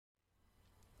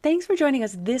Thanks for joining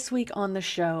us this week on the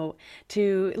show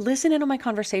to listen in on my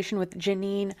conversation with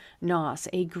Janine Noss,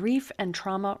 a grief and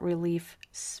trauma relief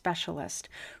specialist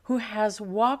who has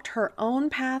walked her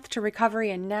own path to recovery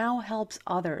and now helps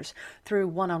others through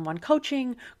one-on-one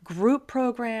coaching, group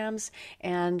programs,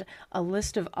 and a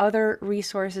list of other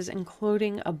resources,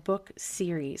 including a book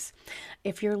series.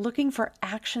 If you're looking for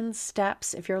action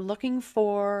steps, if you're looking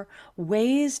for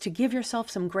ways to give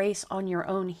yourself some grace on your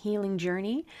own healing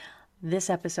journey,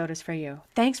 this episode is for you.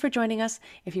 Thanks for joining us.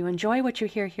 If you enjoy what you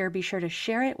hear here, be sure to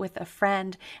share it with a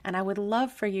friend. And I would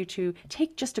love for you to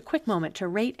take just a quick moment to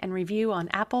rate and review on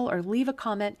Apple or leave a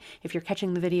comment if you're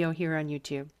catching the video here on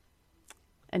YouTube.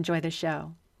 Enjoy the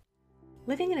show.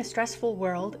 Living in a stressful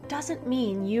world doesn't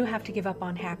mean you have to give up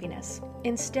on happiness.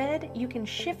 Instead, you can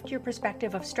shift your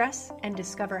perspective of stress and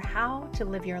discover how to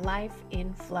live your life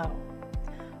in flow.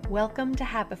 Welcome to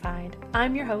Happified.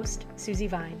 I'm your host, Susie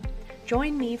Vine.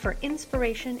 Join me for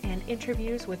inspiration and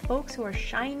interviews with folks who are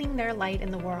shining their light in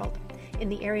the world in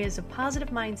the areas of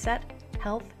positive mindset,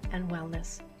 health, and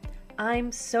wellness.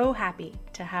 I'm so happy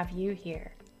to have you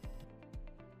here.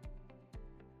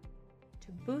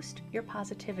 To boost your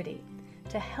positivity,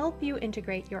 to help you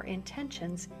integrate your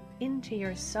intentions into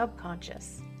your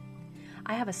subconscious,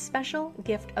 I have a special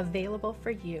gift available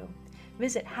for you.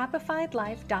 Visit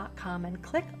happifiedlife.com and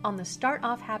click on the Start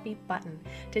Off Happy button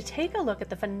to take a look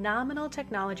at the phenomenal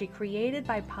technology created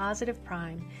by Positive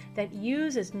Prime that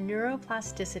uses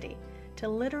neuroplasticity to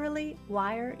literally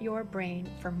wire your brain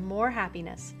for more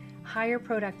happiness, higher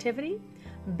productivity,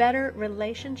 better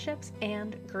relationships,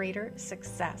 and greater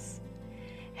success.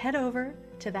 Head over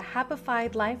to the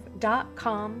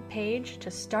happifiedlife.com page to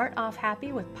start off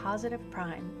happy with Positive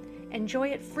Prime. Enjoy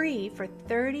it free for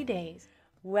 30 days.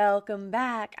 Welcome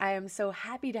back. I am so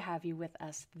happy to have you with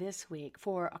us this week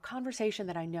for a conversation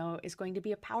that I know is going to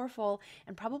be a powerful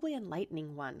and probably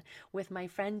enlightening one with my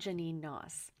friend Janine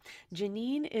Noss.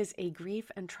 Janine is a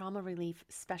grief and trauma relief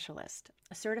specialist,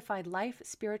 a certified life,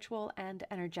 spiritual, and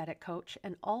energetic coach,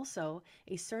 and also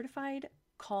a certified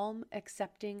calm,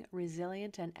 accepting,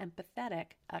 resilient, and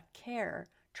empathetic care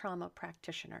trauma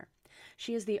practitioner.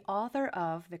 She is the author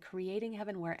of the Creating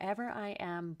Heaven Wherever I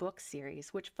Am book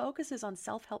series, which focuses on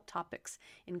self-help topics,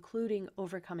 including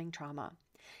overcoming trauma.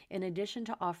 In addition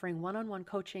to offering one-on-one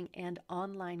coaching and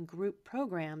online group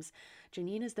programs,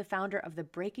 Janine is the founder of the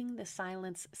Breaking the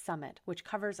Silence Summit, which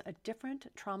covers a different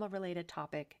trauma-related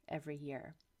topic every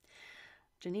year.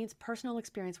 Janine's personal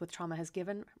experience with trauma has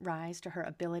given rise to her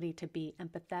ability to be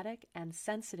empathetic and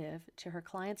sensitive to her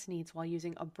clients' needs while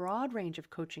using a broad range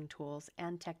of coaching tools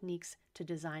and techniques to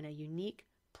design a unique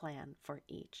plan for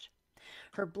each.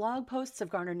 Her blog posts have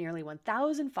garnered nearly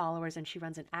 1,000 followers, and she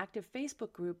runs an active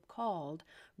Facebook group called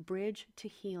Bridge to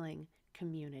Healing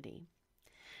Community.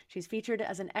 She's featured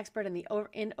as an expert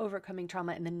in overcoming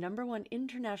trauma in the #1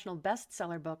 international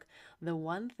bestseller book, The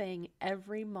One Thing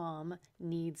Every Mom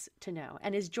Needs to Know,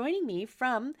 and is joining me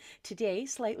from today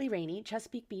slightly rainy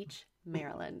Chesapeake Beach,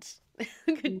 Maryland.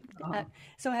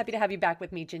 So happy to have you back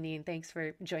with me, Janine. Thanks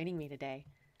for joining me today.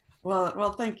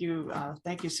 Well, thank you,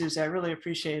 Susie. I really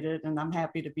appreciate it, and I'm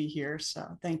happy to be here.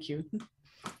 So, thank you.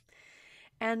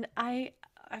 And I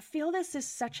feel this is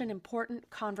such an important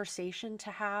conversation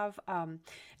to have.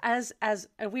 As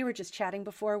we were just chatting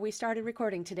before we started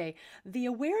recording today, the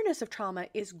awareness of trauma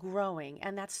is growing,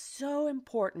 and that's so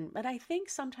important. But I think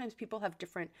sometimes people have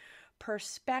different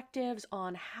perspectives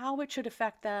on how it should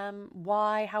affect them,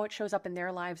 why, how it shows up in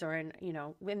their lives or in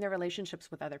their relationships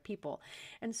with other people.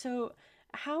 And so,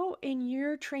 how, in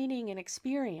your training and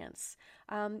experience,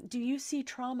 do you see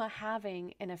trauma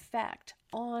having an effect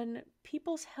on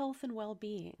people's health and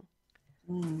well-being?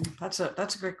 That's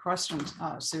a great question,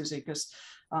 Susie, because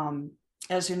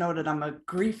as you noted, I'm a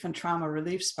grief and trauma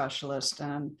relief specialist,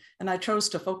 and I chose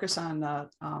to focus on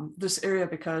this area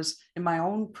because in my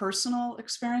own personal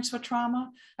experience with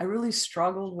trauma, I really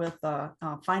struggled with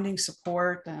finding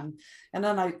support, and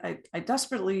then I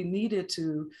desperately needed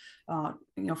to,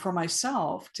 for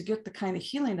myself to get the kind of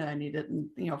healing that I needed. And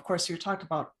of course, you talked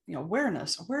about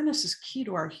awareness. Awareness is key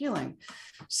to our healing.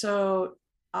 So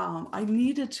I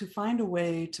needed to find a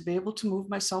way to be able to move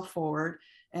myself forward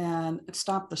and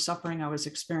stop the suffering I was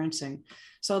experiencing.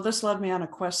 So this led me on a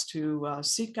quest to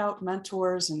seek out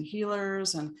mentors and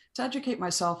healers and to educate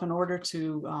myself in order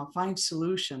to find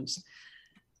solutions.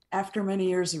 After many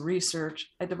years of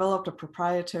research, I developed a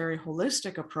proprietary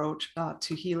holistic approach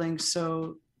to healing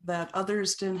so that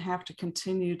others didn't have to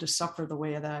continue to suffer the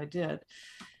way that I did.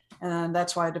 And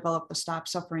that's why I developed the Stop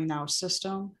Suffering Now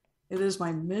system. It is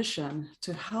my mission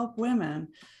to help women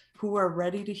who are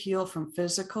ready to heal from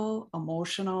physical,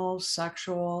 emotional,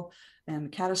 sexual,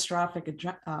 and catastrophic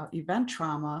event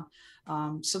trauma,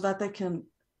 so that they can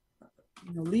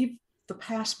leave the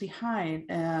past behind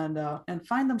and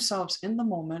find themselves in the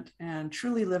moment and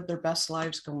truly live their best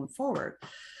lives going forward.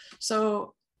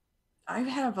 So I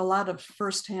have a lot of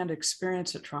firsthand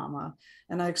experience of trauma,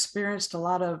 and I experienced a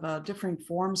lot of differing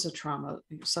forms of trauma,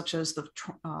 such as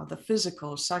the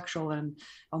physical, sexual, and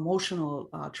emotional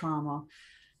trauma.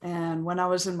 And when I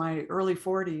was in my early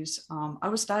 40s, I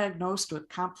was diagnosed with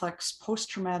complex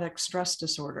post-traumatic stress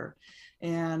disorder.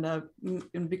 And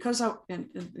because and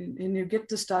you get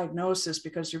this diagnosis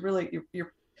because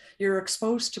you're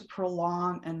exposed to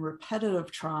prolonged and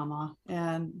repetitive trauma,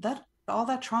 and that all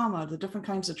that trauma, the different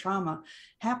kinds of trauma,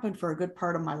 happened for a good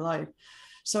part of my life.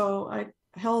 So I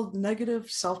held negative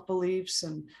self-beliefs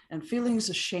and feelings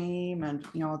of shame, and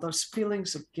those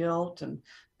feelings of guilt and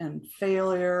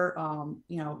failure,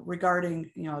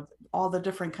 regarding all the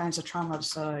different kinds of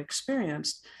traumas that I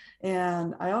experienced.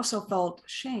 And I also felt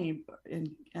shame,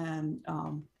 and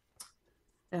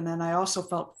then I also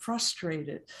felt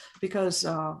frustrated because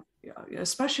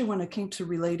especially when it came to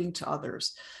relating to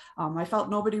others. I felt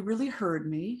nobody really heard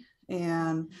me.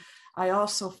 And I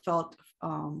also felt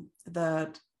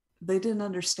that they didn't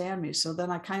understand me. So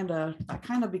then I kind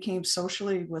of became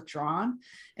socially withdrawn,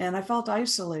 and I felt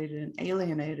isolated and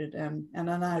alienated. And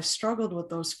then I struggled with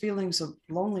those feelings of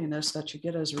loneliness that you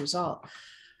get as a result.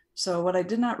 So what I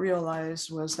did not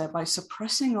realize was that by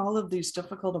suppressing all of these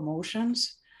difficult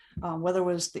emotions, whether it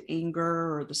was the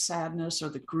anger or the sadness or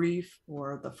the grief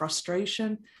or the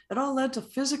frustration, it all led to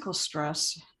physical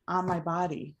stress on my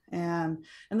body. And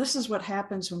this is what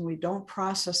happens when we don't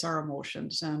process our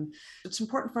emotions. And it's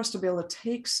important for us to be able to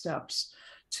take steps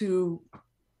to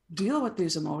deal with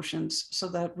these emotions so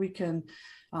that we can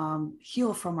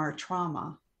heal from our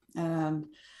trauma. And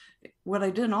what I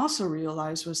didn't also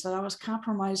realize was that I was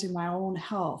compromising my own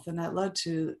health, and that led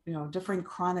to different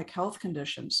chronic health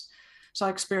conditions. So I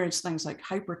experienced things like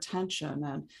hypertension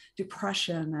and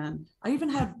depression, and I even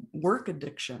had work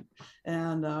addiction.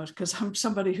 And because I'm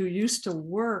somebody who used to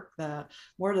work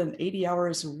more than 80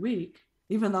 hours a week,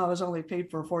 even though I was only paid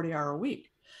for a 40-hour week.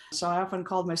 So I often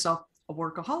called myself a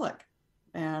workaholic.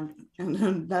 And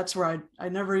that's where I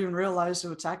never even realized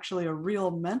it's actually a real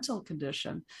mental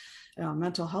condition,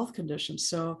 mental health condition.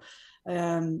 So,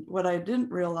 and what I didn't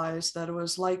realize that it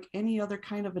was like any other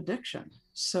kind of addiction.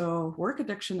 So work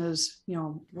addiction is,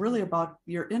 really about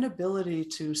your inability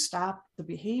to stop the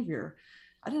behavior.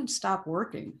 I didn't stop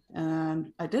working,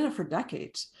 and I did it for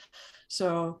decades.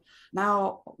 So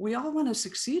now we all want to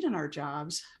succeed in our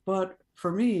jobs, but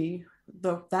for me,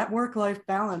 that work-life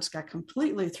balance got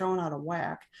completely thrown out of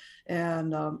whack.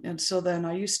 And so then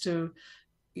I used to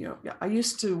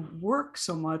work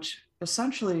so much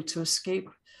essentially to escape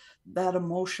that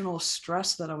emotional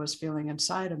stress that I was feeling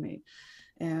inside of me.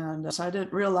 And so I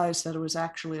didn't realize that it was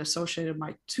actually associated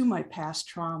to my past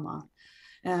trauma.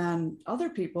 And other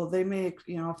people, they may,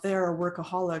 if they're a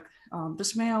workaholic,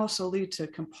 this may also lead to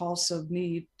compulsive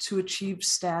need to achieve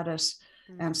status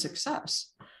and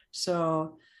success.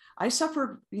 So I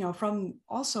suffered, from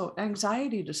also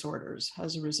anxiety disorders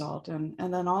as a result. And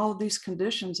then all of these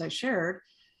conditions I shared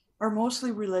are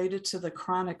mostly related to the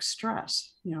chronic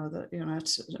stress.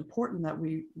 It's important that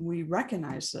we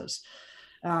recognize this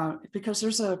because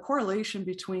there's a correlation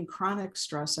between chronic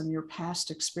stress and your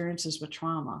past experiences with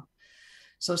trauma.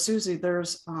 So Susie,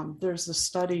 there's a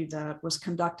study that was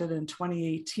conducted in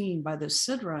 2018 by the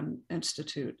Sidran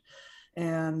Institute.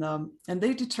 And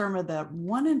they determined that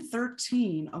 1 in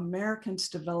 13 Americans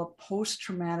develop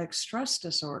post-traumatic stress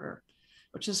disorder,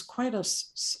 which is quite a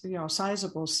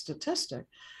sizable statistic.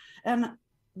 And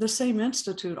the same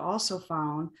institute also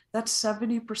found that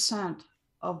 70%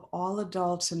 of all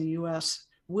adults in the US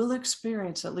will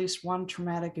experience at least one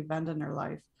traumatic event in their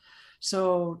life.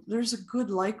 So there's a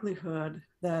good likelihood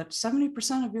that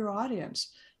 70% of your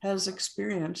audience has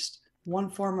experienced one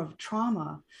form of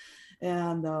trauma.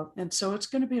 And so it's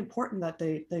going to be important that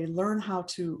they learn how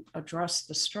to address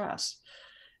the stress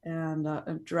and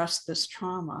address this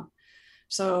trauma.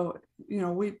 So,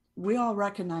 we all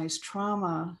recognize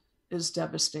trauma is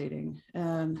devastating.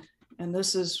 And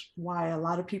this is why a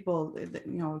lot of people,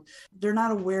 they're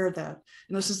not aware that,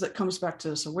 and that comes back to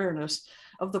this awareness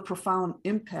of the profound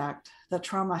impact that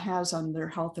trauma has on their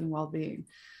health and well-being.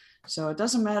 So it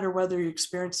doesn't matter whether you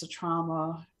experience the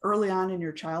trauma early on in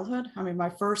your childhood. I mean, my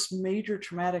first major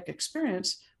traumatic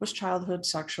experience was childhood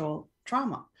sexual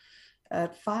trauma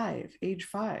at age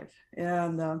 5.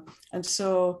 And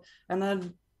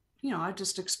then I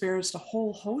just experienced a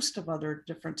whole host of other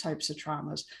different types of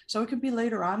traumas. So it could be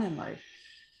later on in life.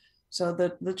 So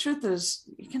the truth is,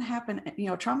 it can happen,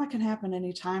 trauma can happen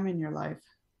anytime in your life,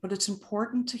 but it's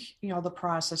important to, to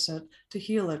process it, to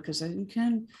heal it, because it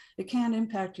can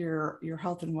impact your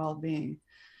health and well-being.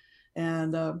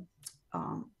 And,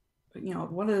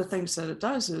 one of the things that it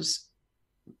does is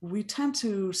we tend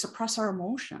to suppress our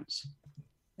emotions.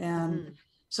 And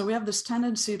so we have this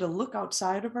tendency to look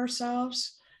outside of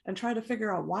ourselves and try to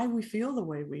figure out why we feel the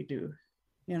way we do.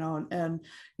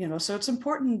 So it's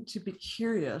important to be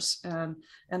curious and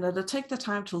to take the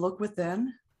time to look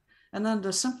within, and then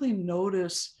to simply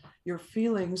notice your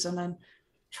feelings and then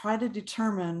try to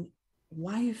determine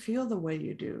why you feel the way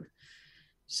you do.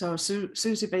 So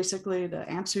Susie, basically, to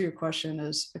answer your question,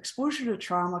 is exposure to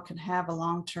trauma can have a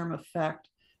long-term effect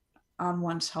on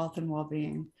one's health and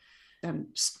well-being. And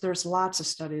there's lots of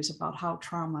studies about how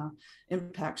trauma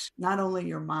impacts not only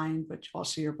your mind, but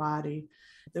also your body.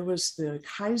 There was the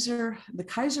Kaiser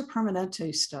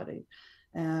Permanente study.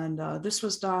 And this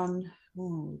was done,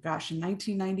 in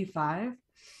 1995.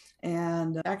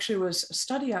 And actually was a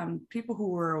study on people who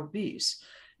were obese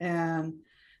and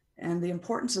the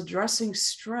importance of addressing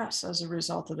stress as a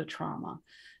result of the trauma.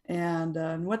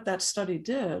 And what that study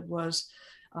did was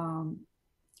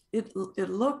it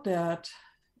looked at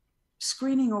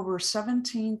screening over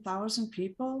 17,000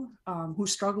 people who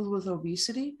struggled with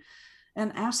obesity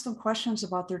and asked them questions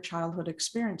about their childhood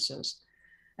experiences.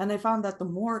 And they found that the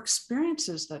more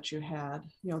experiences that you had,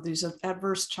 these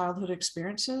adverse childhood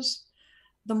experiences,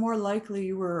 the more likely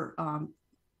you were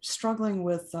struggling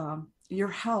with your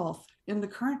health in the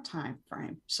current time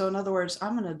frame. So in other words,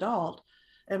 I'm an adult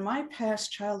and my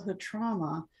past childhood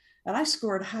trauma, and I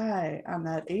scored high on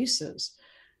that ACEs.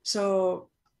 So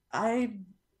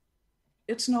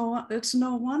it's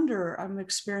no wonder I'm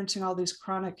experiencing all these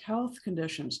chronic health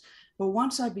conditions. But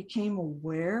once I became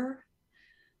aware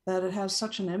that it has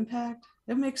such an impact,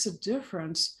 it makes a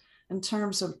difference in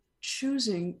terms of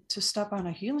choosing to step on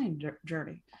a healing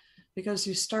journey, because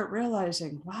you start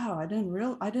realizing, wow, I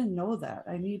didn't know that.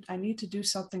 I need to do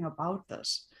something about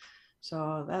this.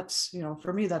 So that's,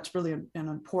 for me, that's really an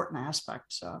important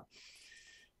aspect. So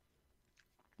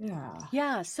yeah.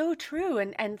 Yeah, so true.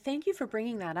 And thank you for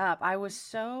bringing that up. I was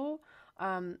so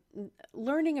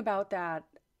learning about that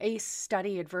ACE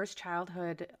study, adverse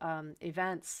childhood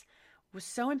events, was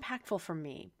so impactful for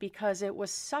me because it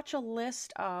was such a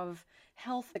list of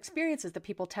health experiences that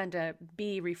people tend to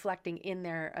be reflecting in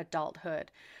their adulthood.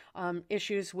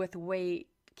 Issues with weight,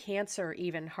 cancer,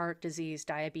 even heart disease,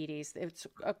 diabetes. It's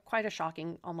quite a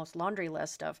shocking, almost laundry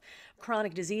list of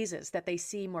chronic diseases that they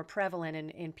see more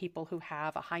prevalent in people who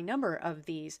have a high number of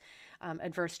these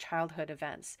adverse childhood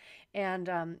events. And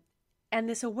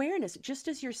this awareness, just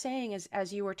as you're saying,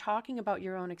 as you were talking about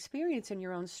your own experience and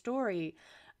your own story,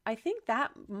 I think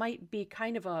that might be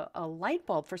kind of a light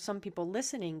bulb for some people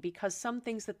listening, because some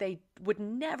things that they would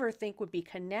never think would be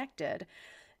connected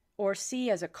or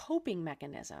see as a coping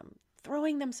mechanism,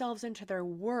 throwing themselves into their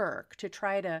work to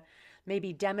try to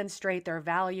maybe demonstrate their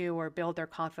value or build their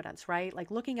confidence, right?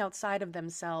 Like looking outside of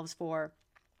themselves for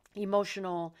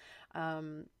emotional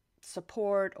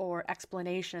support or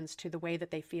explanations to the way that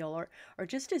they feel, or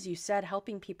just as you said,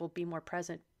 helping people be more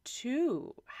present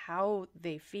to how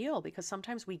they feel, because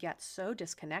sometimes we get so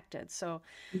disconnected. So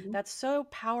Mm-hmm. that's so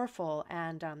powerful,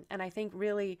 and I think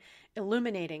really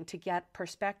illuminating to get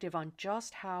perspective on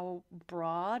just how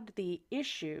broad the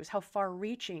issues, how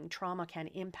far-reaching trauma can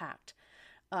impact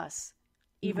us,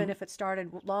 even Mm-hmm. if it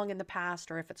started long in the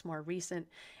past or if it's more recent,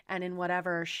 and in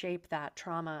whatever shape that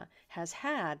trauma has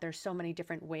had. There's so many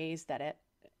different ways that it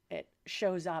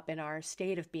shows up in our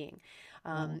state of being,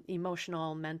 Yeah.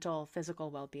 emotional, mental, physical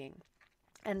well-being.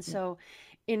 And Yeah. so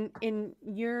in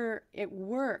your at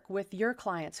work with your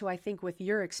clients, who I think with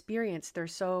your experience, they're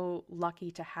so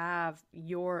lucky to have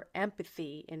your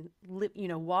empathy in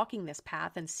walking this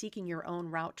path and seeking your own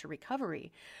route to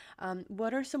recovery.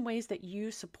 What are some ways that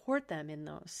you support them in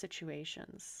those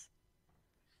situations?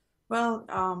 Well,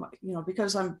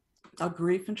 because I'm a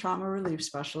grief and trauma relief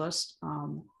specialist,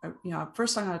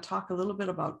 first I'm going to talk a little bit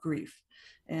about grief.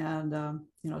 And,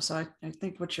 so I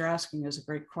think what you're asking is a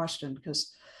great question,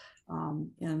 because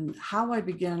and how I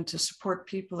begin to support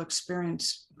people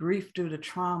experience grief due to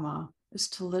trauma is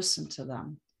to listen to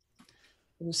them.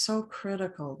 It is so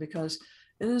critical, because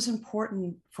it is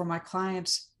important for my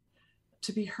clients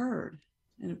to be heard.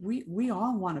 And we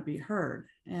all want to be heard.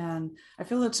 And I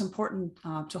feel it's important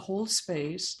to hold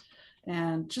space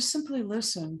and just simply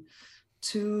listen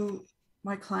to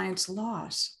my client's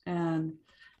loss. And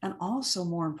also,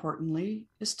 more importantly,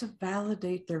 is to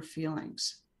validate their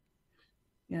feelings.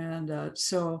 And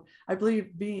so I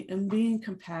believe being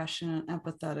compassionate and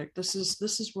empathetic, this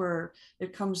is where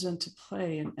it comes into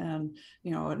play. And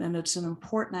and it's an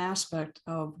important aspect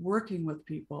of working with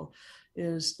people,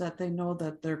 is that they know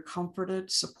that they're comforted,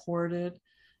 supported,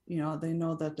 they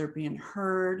know that they're being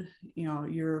heard,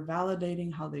 you're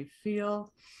validating how they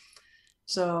feel.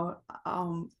 So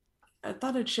I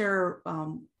thought I'd share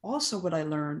also what I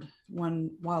learned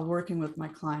while working with my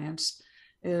clients,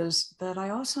 is that I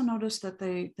also noticed that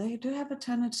they do have a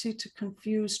tendency to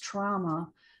confuse trauma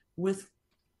with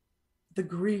the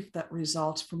grief that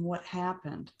results from what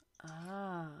happened.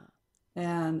 Ah.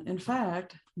 And in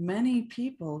fact, many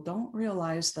people don't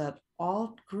realize that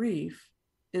all grief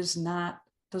does not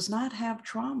have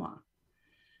trauma,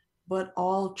 but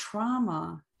all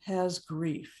trauma has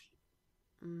grief.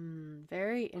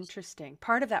 Very interesting.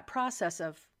 Part of that process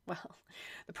of, well,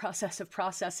 the process of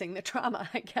processing the trauma,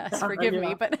 I guess. Forgive me,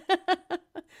 Yeah. but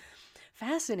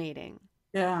fascinating.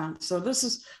 Yeah, so this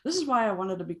is why I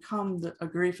wanted to become a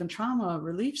grief and trauma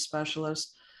relief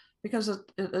specialist, because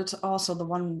it's also the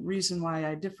one reason why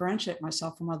I differentiate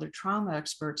myself from other trauma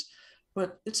experts.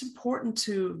 But it's important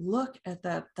to look at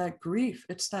that grief.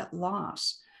 It's that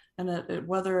loss, and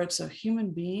whether it's a human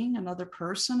being, another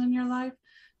person in your life,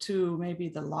 to maybe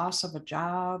the loss of a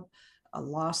job, a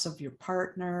loss of your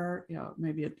partner,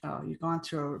 maybe you've gone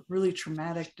through a really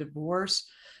traumatic divorce.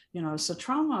 So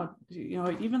trauma,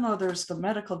 even though there's the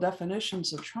medical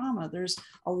definitions of trauma, there's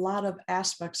a lot of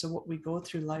aspects of what we go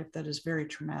through life that is very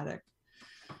traumatic.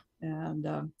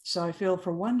 And so I feel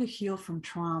for one to heal from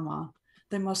trauma,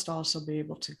 they must also be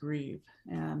able to grieve.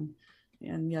 And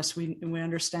yes, we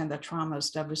understand that trauma is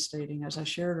devastating, as I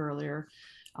shared earlier.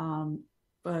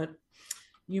 But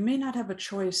you may not have a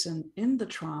choice in the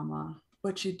trauma,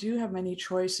 but you do have many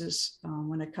choices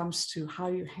when it comes to how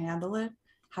you handle it,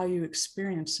 how you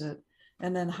experience it,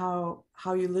 and then how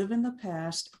you live in the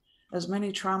past, as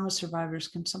many trauma survivors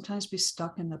can sometimes be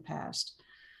stuck in the past.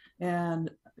 And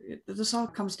this all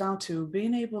comes down to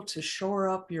being able to shore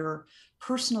up your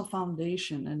personal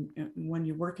foundation and when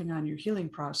you're working on your healing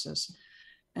process,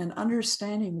 and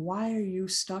understanding why are you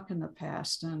stuck in the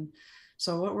past. And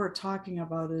so what we're talking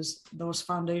about is those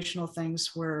foundational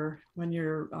things where when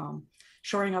you're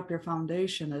shoring up your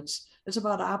foundation, it's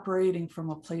about operating from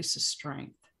a place of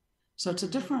strength. So it's a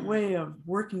different way of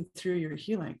working through your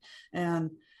healing.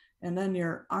 And then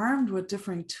you're armed with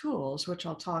different tools, which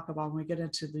I'll talk about when we get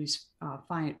into these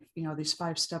these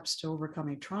 5 steps to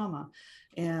overcoming trauma.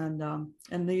 And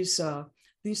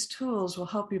these tools will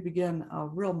help you begin a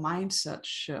real mindset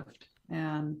shift.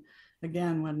 And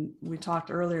again, when we talked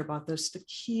earlier about this, the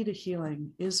key to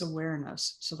healing is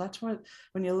awareness. So that's what,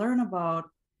 when you learn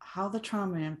about how the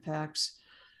trauma impacts,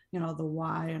 the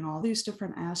why and all these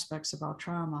different aspects about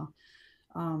trauma,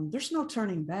 there's no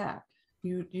turning back.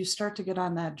 You start to get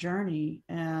on that journey,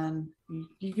 and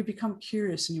you become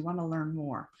curious and you want to learn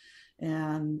more.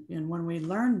 And when we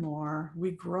learn more,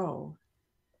 we grow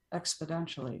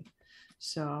exponentially.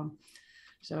 So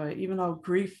even though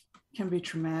grief can be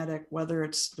traumatic, whether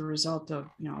it's the result of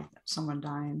someone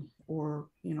dying or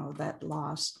that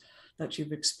loss that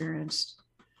you've experienced,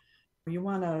 you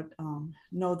want to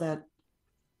know that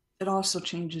it also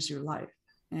changes your life.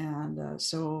 And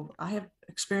so I have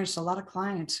experienced a lot of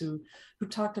clients who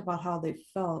talked about how they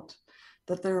felt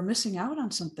that they were missing out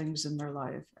on some things in their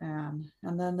life, and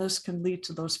then this can lead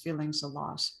to those feelings of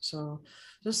loss. So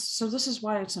this is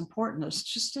why it's important, is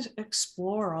just to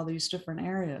explore all these different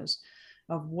areas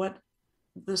of what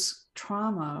this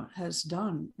trauma has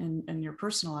done in your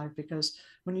personal life, because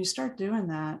when you start doing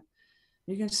that,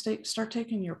 you can start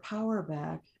taking your power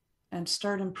back and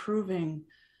start improving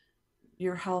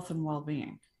your health and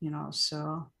well-being.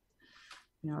 So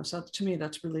to me,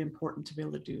 that's really important to be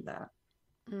able to do that.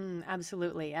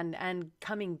 Absolutely. And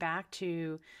coming back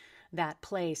to that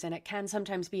place, and it can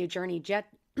sometimes be a journey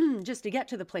just to get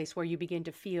to the place where you begin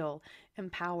to feel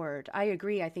empowered. I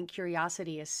agree. I think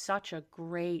curiosity is such a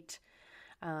great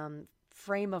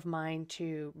frame of mind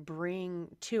to bring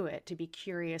to it, to be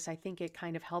curious. I think it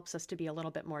kind of helps us to be a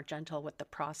little bit more gentle with the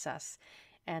process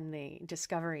and the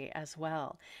discovery as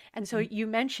well. And so you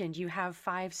mentioned you have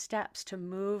 5 steps to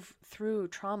move through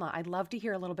trauma. I'd love to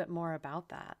hear a little bit more about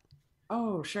that.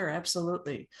 Oh, sure,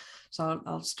 absolutely. So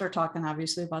I'll start talking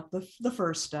obviously about the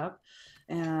first step.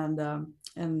 And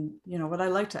what I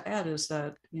like to add is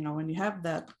that when you have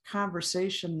that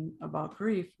conversation about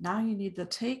grief, now you need to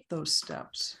take those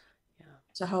steps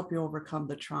to help you overcome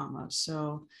the trauma.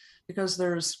 So because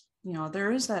there is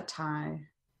that tie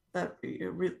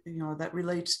that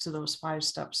relates to those 5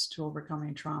 steps to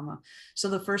overcoming trauma. So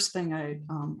the first thing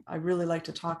I really like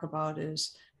to talk about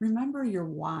is remember your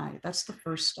why. That's the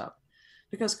first step,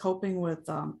 because coping with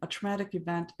a traumatic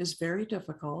event is very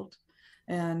difficult,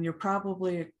 and you're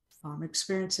probably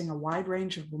experiencing a wide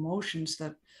range of emotions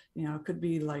that could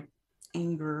be like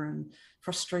anger and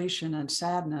frustration and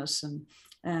sadness,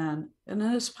 and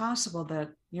it is possible that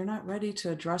you're not ready to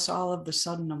address all of the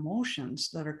sudden emotions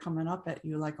that are coming up at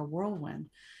you like a whirlwind.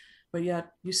 But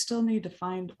yet you still need to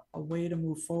find a way to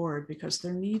move forward, because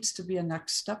there needs to be a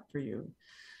next step for you.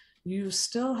 You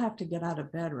still have to get out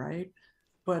of bed, right?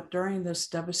 But during this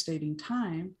devastating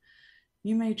time,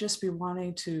 you may just be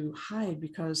wanting to hide,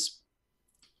 because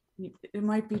it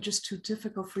might be just too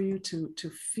difficult for you to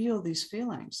feel these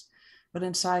feelings. But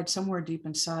inside, somewhere deep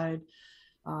inside,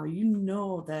 you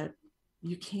know that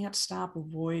you can't stop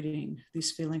avoiding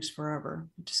these feelings forever.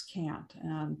 You just can't.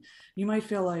 And you might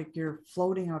feel like you're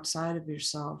floating outside of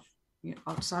yourself,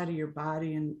 outside of your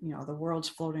body, and the world's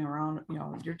floating around.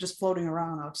 You're just floating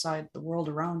around outside the world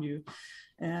around you,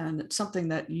 and it's something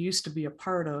that you used to be a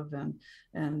part of,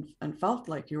 and felt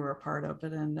like you were a part of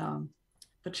it, and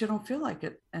but you don't feel like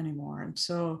it anymore. And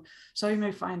so you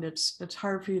may find it's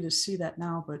hard for you to see that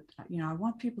now, but I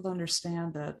want people to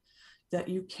understand that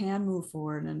you can move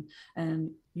forward,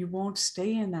 and you won't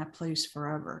stay in that place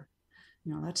forever.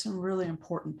 That's a really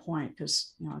important point,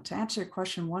 because to answer your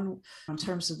question, one, in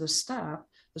terms of this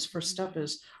first step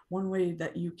is, one way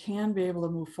that you can be able to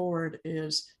move forward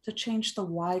is to change the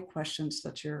why questions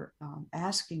that you're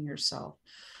asking yourself.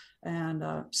 And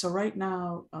so right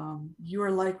now, you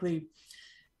are likely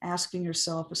asking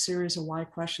yourself a series of why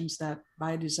questions that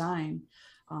by design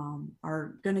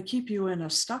are going to keep you in a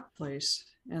stuck place,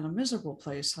 in a miserable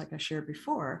place, like I shared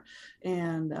before.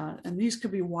 And these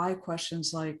could be why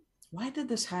questions like, why did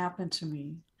this happen to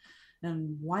me?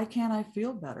 And why can't I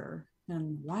feel better?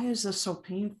 And why is this so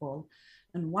painful?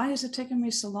 And why is it taking me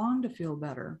so long to feel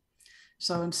better?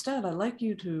 So instead, I'd like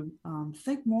you to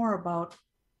think more about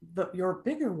your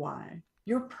bigger why,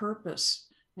 your purpose,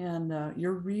 and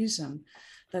your reason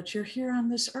that you're here on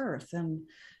this earth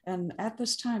and at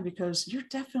this time, because you're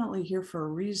definitely here for a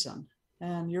reason,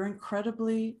 and you're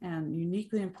incredibly and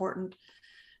uniquely important,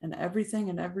 and everything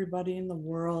and everybody in the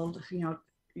world,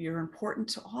 you're important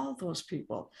to all those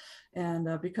people.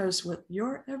 And because with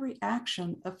your every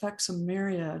action affects a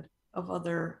myriad of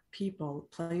other people,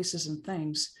 places, and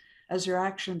things, as your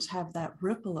actions have that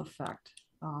ripple effect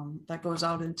that goes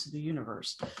out into the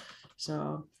universe.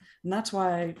 So, and that's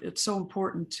why it's so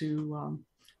important to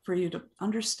for you to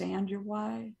understand your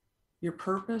why. Your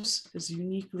purpose is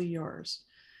uniquely yours.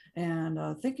 And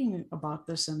thinking about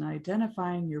this and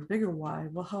identifying your bigger why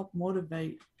will help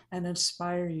motivate and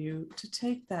inspire you to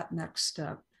take that next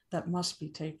step that must be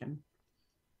taken.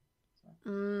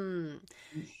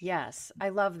 Yes, I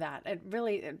love that. It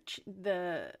really,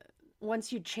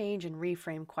 once you change and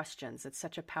reframe questions, it's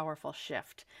such a powerful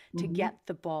shift to get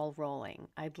the ball rolling.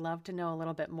 I'd love to know a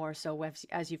little bit more. So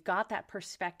as you've got that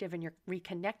perspective and you're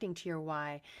reconnecting to your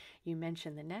why, you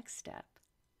mentioned the next step.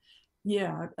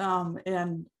 Yeah,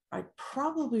 and I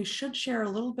probably should share a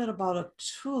little bit about a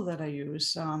tool that I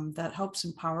use that helps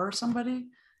empower somebody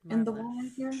in the why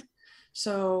here.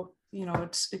 So,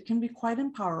 it can be quite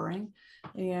empowering.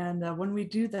 And when we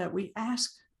do that, we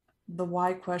ask the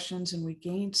why questions, and we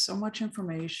gain so much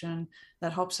information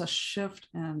that helps us shift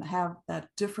and have that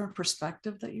different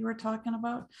perspective that you were talking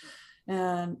about.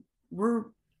 And we're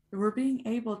being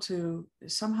able to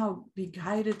somehow be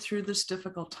guided through this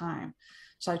difficult time.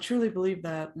 So I truly believe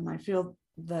that, and I feel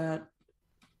that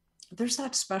there's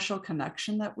that special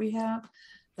connection that we have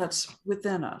that's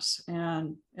within us,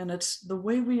 and it's the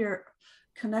way we are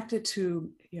connected to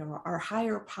our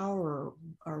higher power,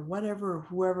 or whatever,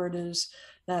 whoever it is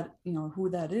that who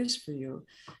that is for you.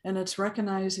 And it's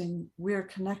recognizing we are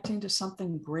connecting to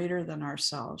something greater than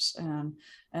ourselves, and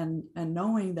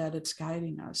knowing that it's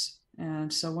guiding us.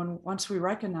 And so once we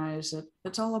recognize it,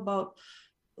 it's all about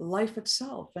life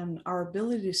itself and our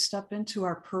ability to step into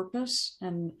our purpose,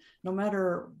 and no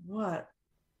matter what,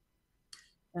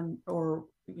 or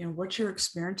what you're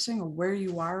experiencing, or where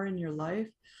you are in your life,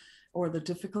 or the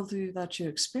difficulty that you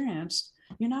experienced,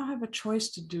 you now have a choice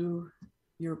to do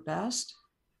your best,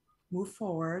 move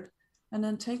forward, and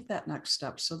then take that next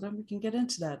step. So then we can get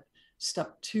into that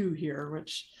step 2 here,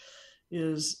 which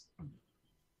is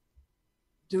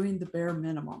doing the bare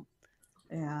minimum.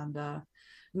 And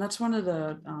that's one of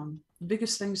the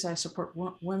biggest things I support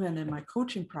women in my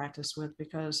coaching practice with,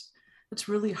 because it's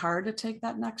really hard to take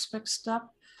that next big step.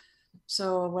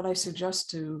 So what I suggest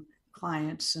to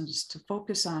clients is to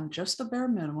focus on just the bare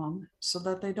minimum so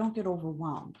that they don't get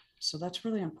overwhelmed. So that's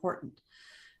really important.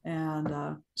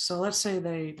 And so let's say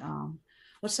they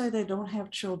don't have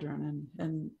children,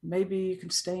 and maybe you can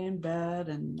stay in bed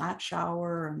and not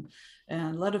shower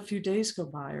and let a few days go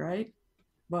by, right?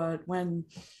 But when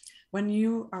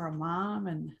you are a mom,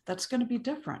 and that's going to be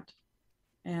different.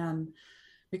 And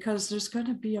because there's going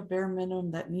to be a bare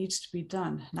minimum that needs to be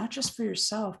done, not just for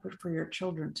yourself, but for your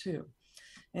children too.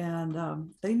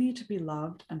 And they need to be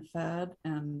loved and fed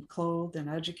and clothed and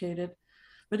educated.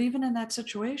 But even in that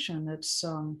situation, it's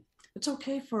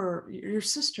okay for your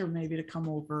sister maybe to come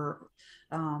over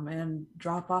and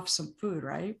drop off some food,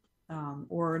 right?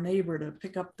 Or a neighbor to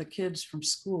pick up the kids from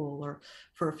school or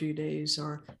for a few days,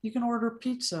 or you can order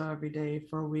pizza every day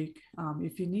for a week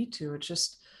if you need to. It's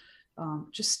just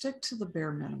stick to the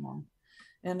bare minimum.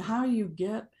 And how you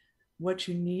get what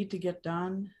you need to get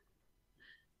done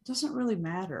doesn't really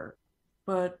matter,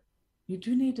 but you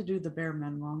do need to do the bare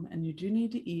minimum, and you do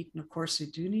need to eat. And of course, you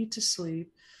do need to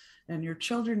sleep, and your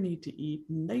children need to eat,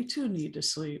 and they too need to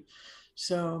sleep.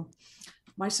 So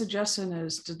my suggestion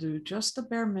is to do just the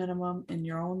bare minimum in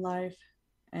your own life.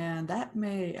 And that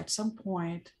may, at some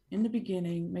point in the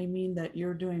beginning, may mean that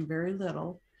you're doing very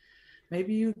little.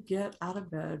 Maybe you get out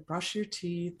of bed, brush your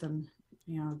teeth, and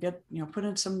put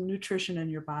in some nutrition in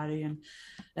your body,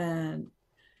 and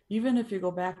even if you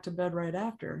go back to bed right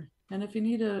after, and if you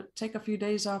need to take a few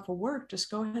days off of work, just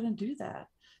go ahead and do that.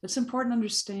 It's important to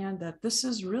understand that this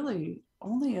is really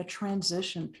only a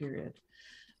transition period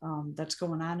that's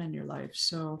going on in your life.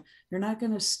 So you're not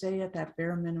going to stay at that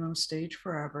bare minimum stage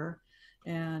forever.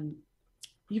 And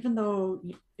even though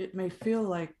it may feel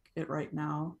like it right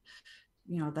now,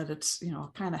 that it's,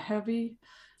 kind of heavy,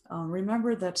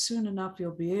 remember that soon enough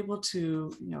you'll be able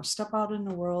to, step out in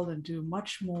the world and do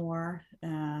much more.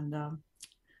 And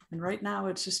right now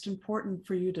it's just important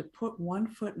for you to put one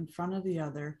foot in front of the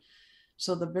other.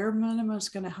 So the bare minimum is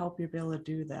going to help you be able to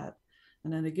do that.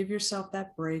 And then to give yourself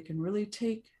that break and really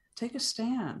take a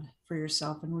stand for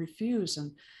yourself, and refuse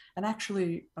and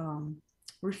actually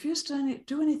refuse to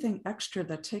do anything extra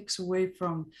that takes away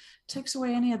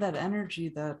any of that energy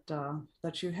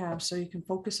that you have, so you can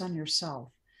focus on yourself.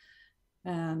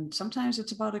 And sometimes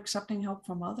it's about accepting help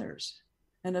from others.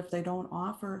 And if they don't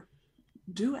offer,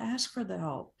 do ask for the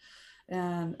help.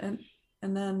 And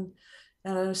then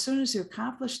as soon as you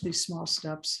accomplish these small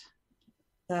steps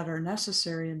that are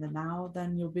necessary in the now,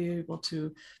 then you'll be able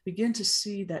to begin to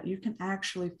see that you can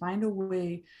actually find a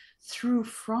way through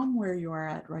from where you are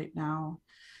at right now.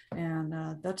 And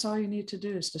that's all you need to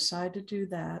do, is decide to do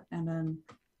that. And then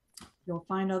you'll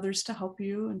find others to help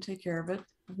you and take care of it.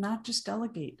 If not, just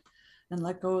delegate and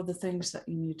let go of the things that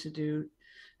you need to do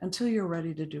until you're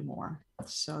ready to do more.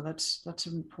 So that's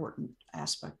an important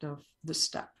aspect of this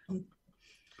step.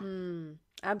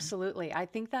 Absolutely. I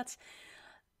think that's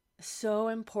so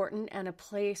important, and a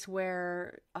place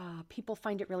where people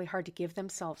find it really hard to give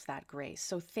themselves that grace.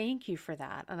 So thank you for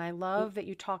that. And I love that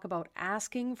you talk about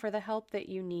asking for the help that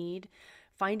you need,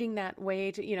 finding that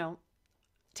way to,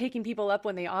 taking people up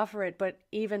when they offer it, but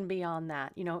even beyond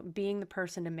that, being the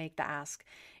person to make the ask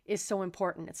is so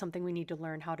important. It's something we need to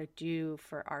learn how to do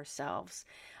for ourselves.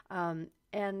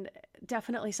 And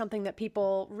definitely something that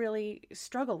people really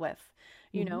struggle with,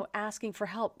 asking for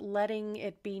help, letting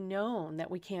it be known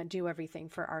that we can't do everything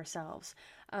for ourselves.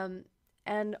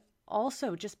 And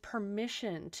also just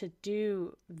permission to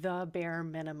do the bare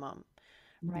minimum.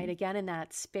 Right. Again, in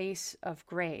that space of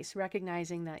grace,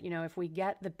 recognizing that, if we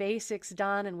get the basics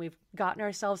done and we've gotten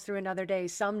ourselves through another day,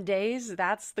 some days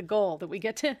that's the goal that we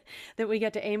get to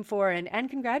aim for and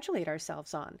congratulate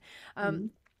ourselves on.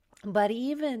 But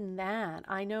even that,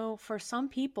 I know for some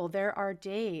people, there are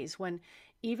days when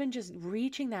even just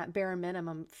reaching that bare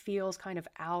minimum feels kind of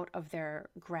out of their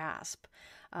grasp.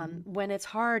 When it's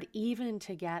hard even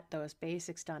to get those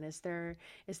basics done, is there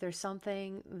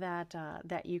something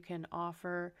that you can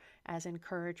offer as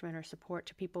encouragement or support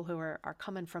to people who are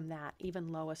coming from that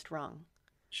even lowest rung?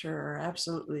 Sure,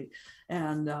 absolutely.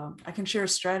 And I can share a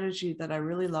strategy that I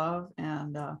really love,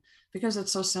 and because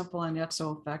it's so simple and yet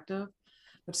so effective.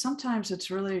 But sometimes it's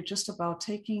really just about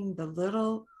taking the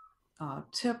little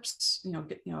tips,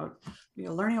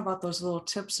 learning about those little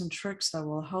tips and tricks that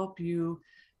will help you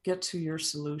get to your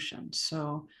solution.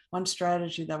 So one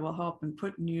strategy that will help in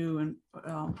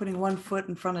putting one foot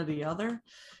in front of the other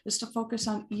is to focus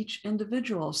on each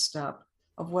individual step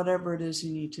of whatever it is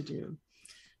you need to do.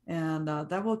 And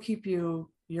that will keep your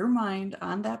mind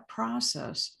on that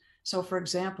process. So for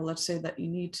example, let's say that you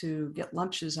need to get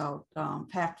lunches out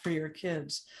packed for your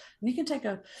kids. And you can take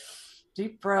a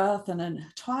deep breath, and then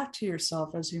talk to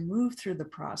yourself as you move through the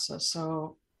process.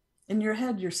 So in your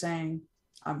head, you're saying,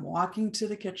 I'm walking to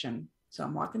the kitchen. So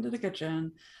I'm walking to the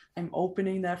kitchen, I'm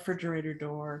opening that refrigerator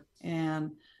door,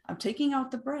 and I'm taking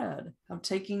out the bread, I'm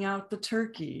taking out the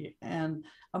turkey, and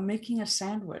I'm making a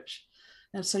sandwich.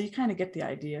 And so you kind of get the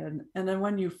idea. And then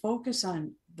when you focus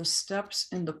on the steps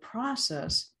in the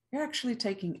process, you're actually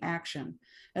taking action.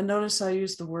 And notice I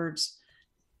use the words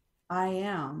I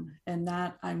am and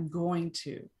not I'm going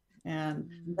to. And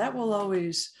that will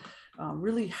always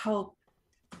really help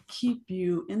keep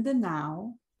you in the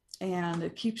now, and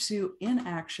it keeps you in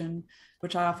action,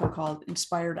 which I often call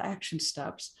inspired action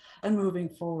steps, and moving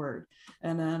forward.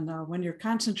 And then when you're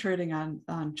concentrating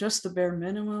on just the bare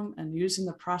minimum and using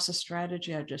the process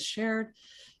strategy I just shared,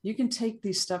 you can take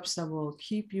these steps that will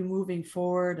keep you moving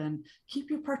forward and keep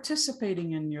you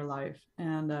participating in your life.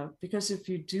 And because if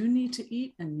you do need to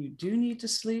eat, and you do need to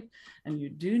sleep, and you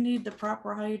do need the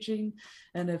proper hygiene,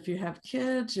 and if you have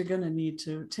kids, you're going to need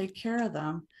to take care of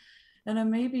them. And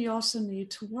then maybe you also need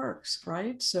to work,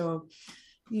 right? So,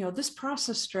 this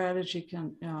process strategy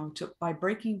can, by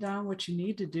breaking down what you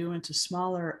need to do into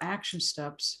smaller action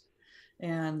steps.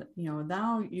 And,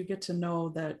 now you get to know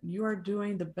that you are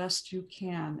doing the best you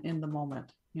can in the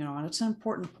moment, and it's an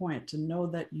important point to know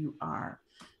that you are.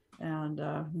 And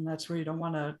that's where you don't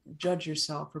want to judge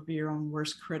yourself or be your own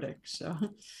worst critic. So,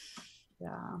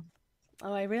 yeah.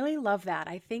 Oh, I really love that.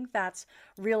 I think that's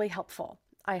really helpful,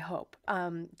 I hope,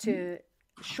 to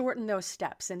shorten those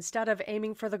steps. Instead of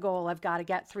aiming for the goal, I've got to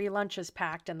get 3 lunches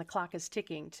packed and the clock is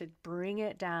ticking, to bring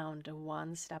it down to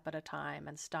one step at a time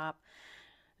and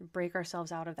break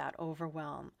ourselves out of that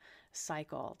overwhelm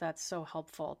cycle. That's so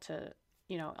helpful to,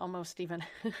 almost even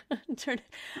turn,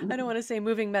 I don't want to say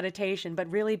moving meditation,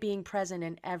 but really being present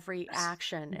in every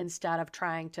action instead of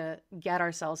trying to get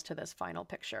ourselves to this final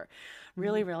picture.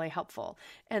 Really, really helpful.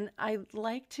 And I'd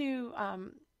like to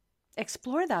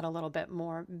explore that a little bit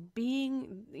more,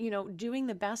 being, doing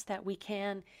the best that we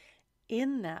can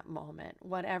in that moment,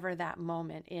 whatever that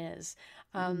moment is.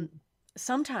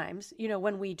 Sometimes,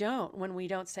 when we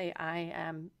don't say, I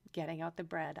am getting out the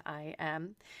bread, I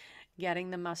am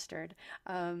getting the mustard,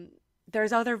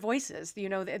 there's other voices,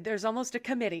 there's almost a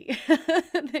committee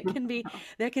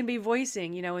that can be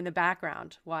voicing, in the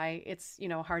background, why it's,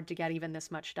 hard to get even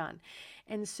this much done.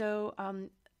 And so,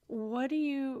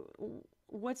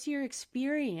 what's your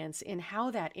experience in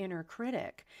how that inner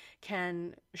critic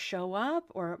can show up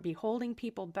or be holding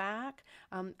people back?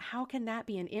 How can that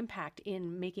be an impact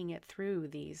in making it through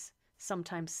these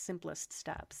sometimes simplest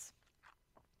steps?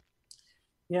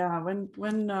 Yeah, when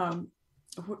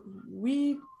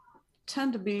we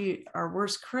tend to be our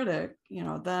worst critic,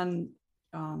 then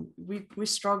we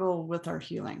struggle with our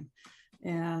healing.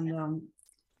 And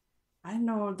I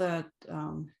know that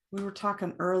we were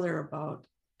talking earlier about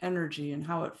energy and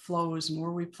how it flows and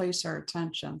where we place our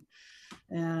attention.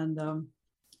 And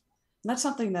that's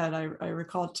something that I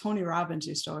recall Tony Robbins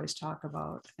used to always talk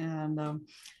about.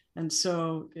 And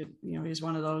so he's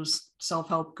one of those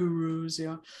self-help gurus,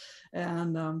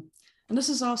 and this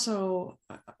is also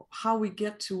how we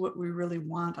get to what we really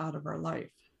want out of our life.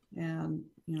 And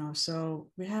so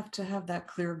we have to have that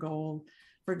clear goal.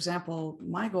 For example,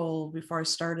 my goal before I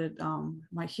started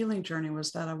my healing journey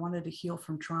was that I wanted to heal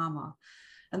from trauma.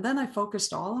 And then I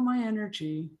focused all of my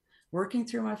energy working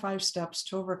through my 5 steps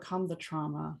to overcome the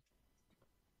trauma.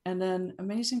 And then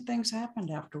amazing things happened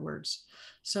afterwards.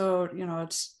 So, you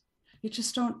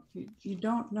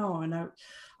don't know. And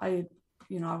I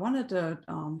wanted to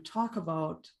talk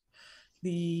about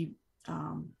the,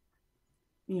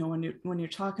 when you're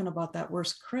talking about that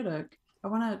worst critic, I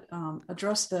want to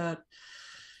address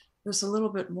this a little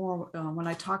bit more when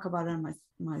I talk about it in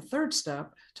my 3rd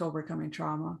step to overcoming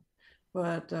trauma,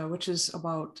 but which is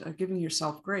about giving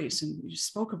yourself grace. And you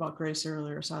spoke about grace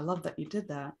earlier, so I love that you did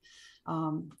that.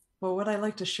 But what I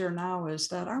like to share now is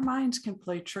that our minds can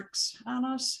play tricks on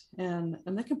us, and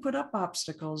they can put up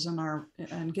obstacles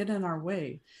and get in our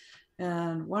way.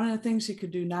 And one of the things you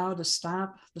could do now to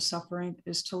stop the suffering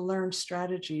is to learn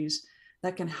strategies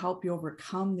that can help you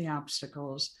overcome the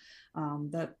obstacles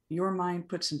that your mind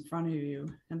puts in front of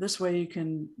you. And this way you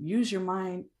can use your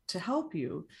mind to help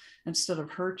you instead of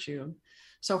hurt you.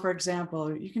 So for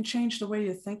example, you can change the way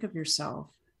you think of yourself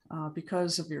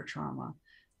because of your trauma.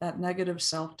 That negative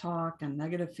self-talk and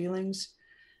negative feelings,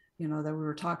 that we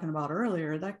were talking about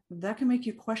earlier, that can make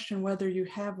you question whether you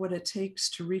have what it takes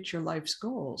to reach your life's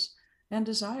goals and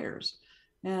desires.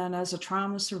 And as a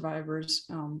trauma survivors,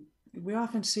 we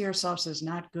often see ourselves as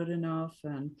not good enough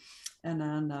and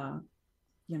then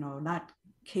not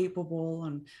capable,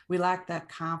 and we lack that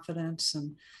confidence.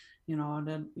 And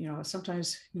then,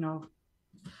 sometimes,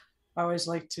 I always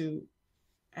like to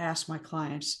ask my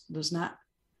clients,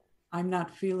 I'm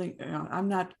not feeling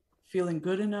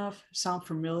good enough sound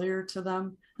familiar to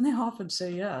them? And they often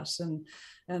say yes.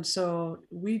 And so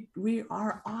we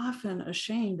are often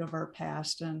ashamed of our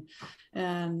past, and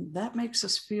that makes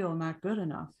us feel not good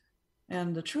enough.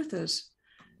 And the truth is,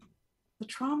 the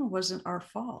trauma wasn't our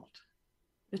fault.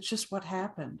 It's just what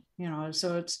happened.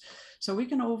 So we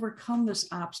can overcome this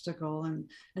obstacle and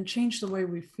change the way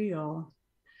we feel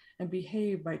and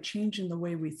behave by changing the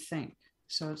way we think.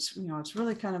 So it's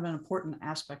really kind of an important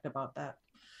aspect about that.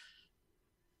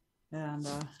 And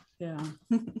yeah,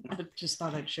 I just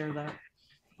thought I'd share that.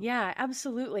 Yeah,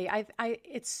 absolutely.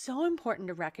 It's so important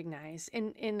to recognize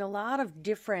in a lot of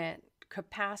different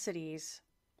capacities,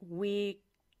 we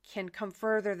can come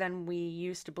further than we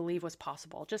used to believe was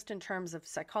possible, just in terms of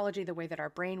psychology, the way that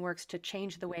our brain works to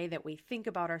change the way that we think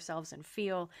about ourselves and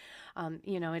feel.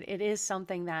 It is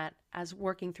something that, as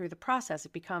working through the process,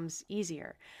 it becomes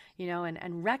easier,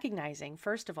 and recognizing,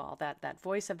 first of all, that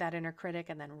voice of that inner critic,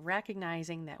 and then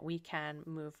recognizing that we can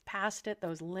move past it,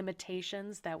 those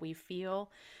limitations that we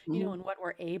feel, Mhm. and what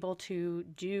we're able to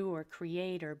do or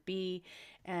create or be.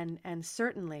 And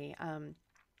certainly,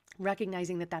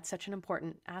 recognizing that that's such an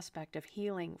important aspect of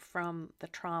healing from the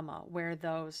trauma, where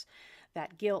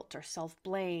that guilt or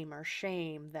self-blame or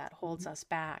shame that holds us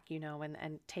back,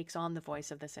 and takes on the voice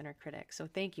of this inner critic. So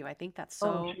thank you. I think that's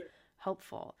Oh, so sure.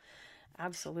 helpful.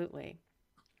 Absolutely.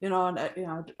 And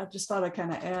I just thought I'd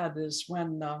kind of add is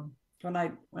when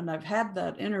I've had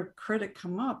that inner critic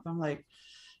come up, I'm like,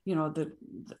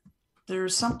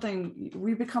 there's something,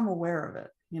 we become aware of it.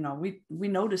 We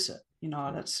notice it.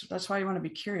 That's why you want to be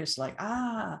curious, like,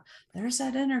 there's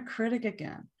that inner critic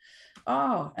again.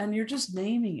 Oh, and you're just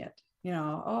naming it.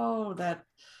 Oh, that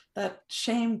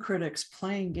shame critic's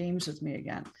playing games with me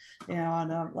again.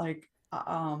 And I'm like,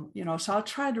 so I'll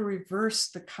try to reverse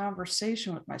the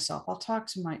conversation with myself. I'll talk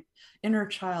to my inner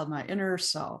child, my inner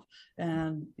self,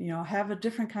 and have a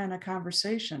different kind of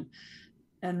conversation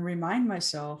and remind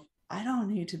myself, I don't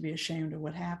need to be ashamed of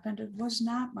what happened. It was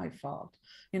not my fault.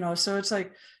 So it's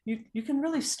like you can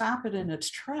really stop it in its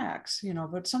tracks,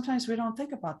 but sometimes we don't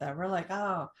think about that. We're like,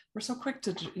 we're so quick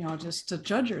to, just to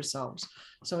judge ourselves.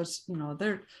 So it's,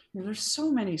 there's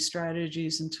so many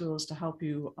strategies and tools to help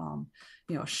you,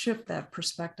 shift that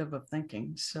perspective of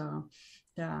thinking. So,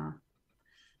 yeah.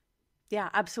 Yeah,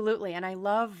 absolutely. And I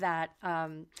love that.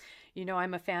 I'm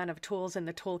a fan of tools in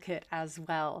the toolkit as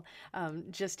well,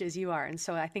 just as you are. And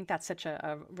so I think that's such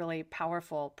a really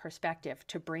powerful perspective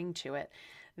to bring to it,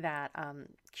 that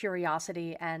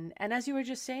curiosity and as you were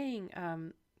just saying,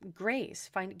 grace,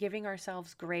 giving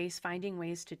ourselves grace, finding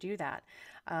ways to do that,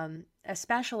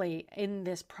 especially in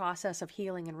this process of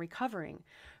healing and recovering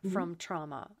Mhm. from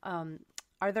trauma.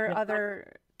 Are there Yeah.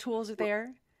 other tools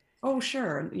there? Oh,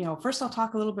 sure. First I'll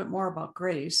talk a little bit more about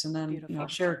grace, and then, Beautiful.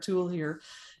 share a tool here.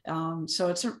 So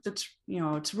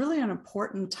it's really an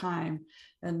important time.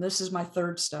 And this is my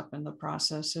third step in the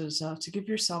process, is to give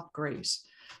yourself grace.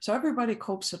 So everybody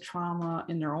copes with trauma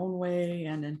in their own way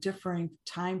and in differing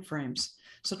time frames.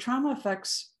 So trauma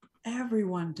affects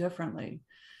everyone differently,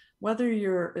 whether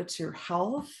it's your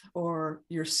health or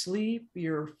your sleep,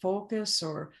 your focus,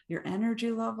 or your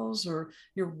energy levels, or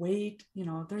your weight.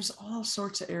 There's all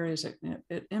sorts of areas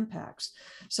it impacts.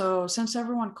 So since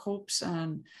everyone copes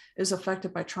and is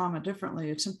affected by trauma differently,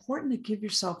 it's important to give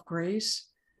yourself grace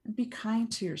and be kind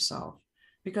to yourself,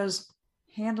 because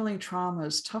handling trauma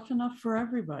is tough enough for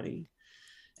everybody.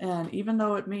 And even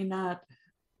though you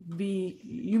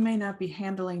may not be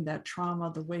handling that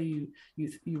trauma the way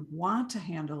you want to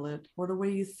handle it, or the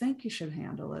way you think you should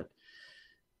handle it,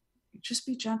 just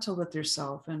be gentle with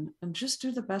yourself, and just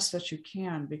do the best that you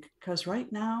can, because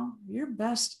right now your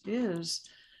best is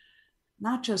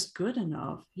not just good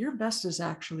enough, your best is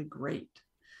actually great.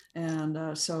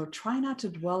 And so try not to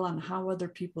dwell on how other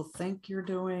people think you're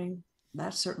doing.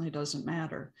 That certainly doesn't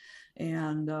matter.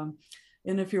 And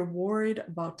if you're worried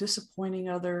about disappointing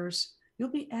others, you'll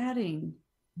be adding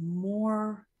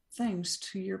more things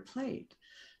to your plate.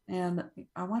 And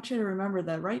I want you to remember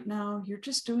that right now you're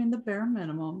just doing the bare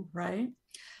minimum, right?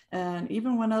 And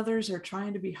even when others are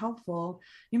trying to be helpful,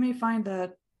 you may find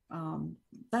that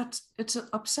it's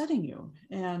upsetting you.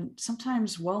 And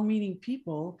sometimes well-meaning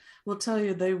people will tell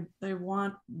you they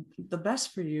want the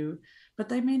best for you, but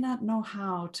they may not know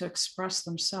how to express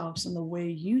themselves in the way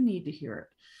you need to hear it.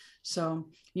 So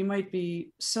you might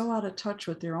be so out of touch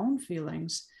with your own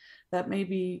feelings that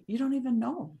maybe you don't even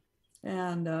know,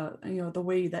 and the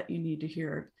way that you need to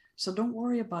hear it. So don't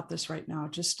worry about this right now.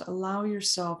 Just allow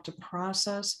yourself to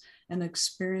process and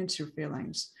experience your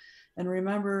feelings. And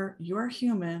remember, you're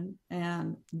human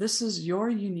and this is your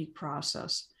unique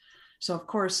process. So, of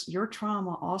course, your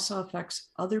trauma also affects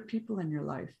other people in your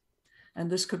life. And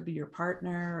this could be your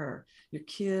partner or your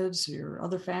kids, your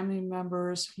other family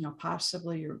members,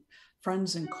 possibly your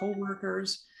friends and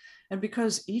coworkers. And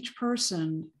because each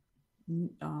person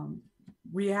um,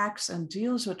 reacts and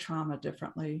deals with trauma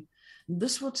differently,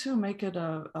 this will too make it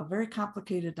a very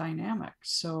complicated dynamic.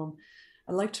 So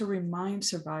I like to remind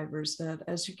survivors that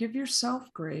as you give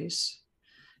yourself grace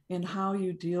in how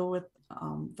you deal with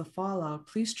the fallout,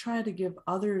 please try to give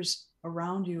others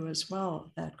around you as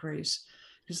well that grace,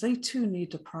 because they too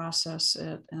need to process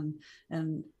it and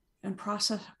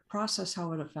process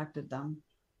how it affected them.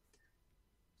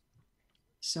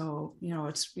 So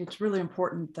it's really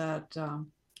important that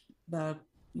that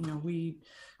we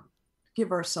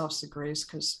give ourselves the grace,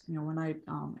 because when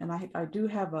I do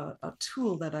have a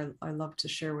tool that I love to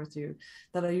share with you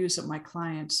that I use with my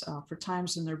clients for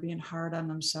times when they're being hard on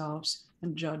themselves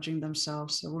and judging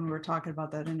themselves. So when we were talking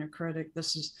about that inner critic,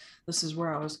 this is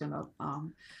where I was going to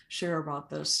share about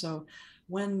this. So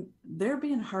when they're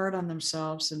being hard on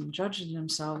themselves and judging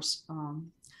themselves,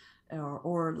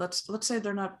 or let's say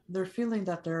they're feeling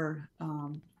that they're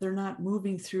not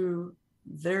moving through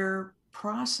their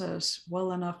process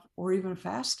well enough or even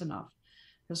fast enough,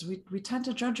 because we tend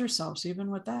to judge ourselves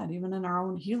even with that, even in our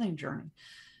own healing journey.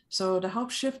 So to help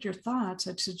shift your thoughts,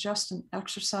 I'd suggest an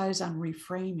exercise on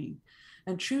reframing,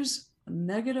 and choose a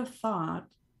negative thought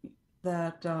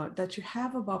that you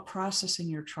have about processing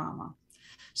your trauma.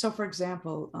 So for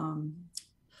example,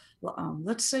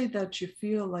 let's say that you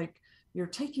feel like you're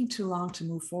taking too long to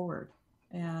move forward,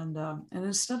 and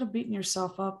instead of beating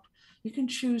yourself up, you can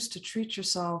choose to treat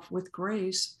yourself with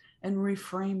grace and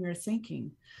reframe your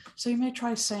thinking. So you may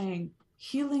try saying,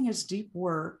 healing is deep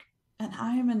work and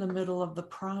I am in the middle of the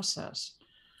process.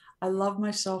 I love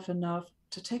myself enough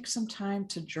to take some time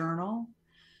to journal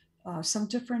some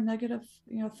different negative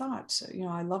thoughts.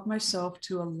 I love myself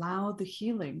to allow the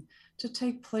healing to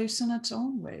take place in its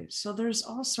own way. So there's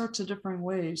all sorts of different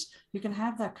ways you can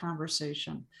have that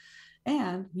conversation,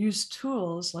 and use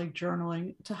tools like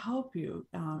journaling to help you.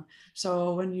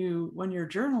 So when you're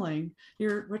journaling,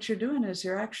 what you're doing is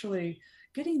you're actually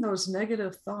getting those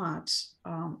negative thoughts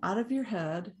out of your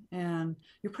head, and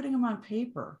you're putting them on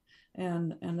paper,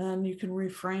 and then you can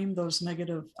reframe those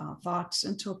negative thoughts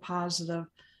into a positive,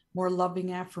 more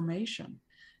loving affirmation.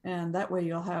 And that way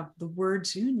you'll have the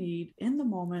words you need in the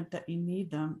moment that you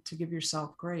need them to give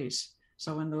yourself grace.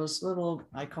 So when those little,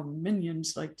 I call them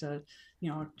minions, like to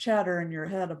chatter in your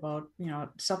head about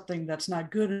something that's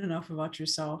not good enough about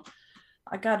yourself,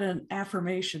 I got an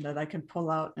affirmation that I can pull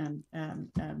out and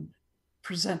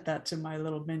present that to my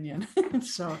little minion.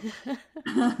 So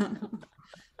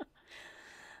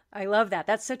I love that.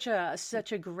 That's such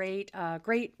a great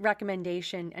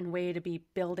recommendation and way to be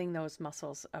building those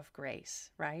muscles of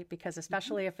grace, right? Because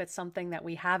especially if it's something that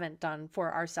we haven't done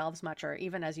for ourselves much, or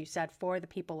even as you said, for the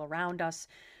people around us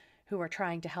who are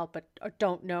trying to help but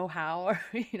don't know how, or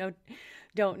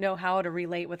don't know how to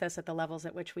relate with us at the levels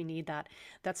at which we need that.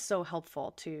 That's so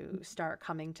helpful to start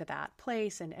coming to that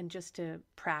place and just to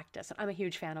practice. I'm a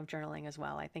huge fan of journaling as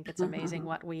well. I think it's amazing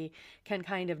what we can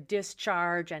kind of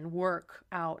discharge and work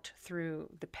out through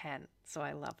the pen. So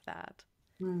I love that.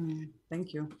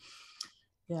 Thank you.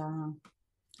 Yeah.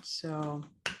 So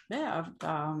yeah,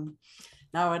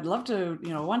 now I'd love to,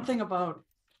 one thing about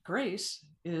grace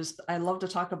is I love to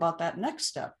talk about that next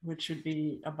step, which would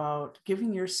be about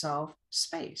giving yourself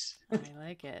space. I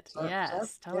like it.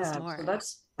 Yes. Tell us more. So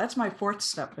that's my fourth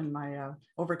step in my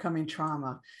overcoming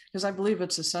trauma, because I believe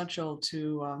it's essential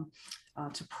to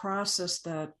process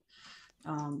that.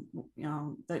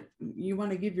 That you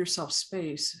want to give yourself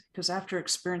space, because after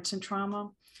experiencing trauma,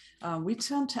 we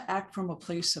tend to act from a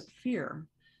place of fear,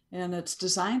 and it's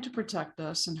designed to protect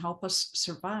us and help us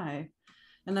survive.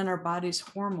 And then our body's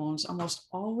hormones almost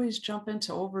always jump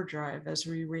into overdrive as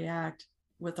we react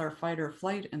with our fight or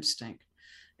flight instinct.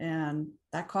 And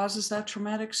that causes that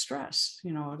traumatic stress.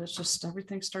 It's just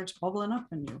everything starts bubbling up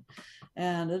in you,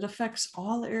 and it affects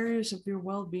all areas of your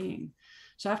well-being.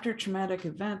 So after a traumatic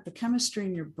event, the chemistry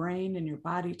in your brain and your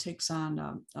body takes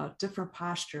on a different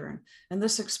posture. And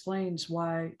this explains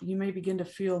why you may begin to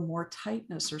feel more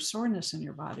tightness or soreness in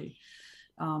your body.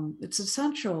 It's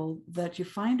essential that you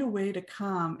find a way to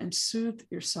calm and soothe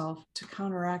yourself to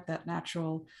counteract that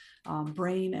natural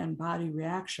brain and body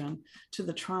reaction to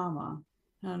the trauma.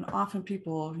 And often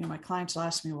people, my clients will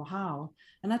ask me, well, how?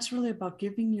 And that's really about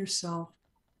giving yourself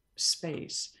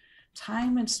space.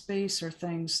 Time and space are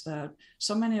things that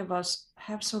so many of us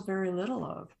have so very little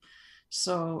of.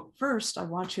 So first, I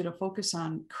want you to focus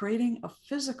on creating a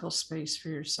physical space for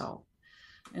yourself.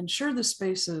 Ensure the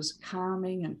space is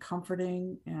calming and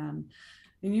comforting, and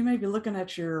you may be looking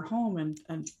at your home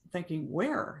and thinking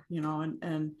where,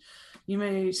 and you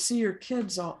may see your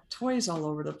kids toys all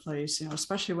over the place,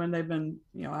 especially when they've been,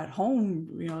 at home,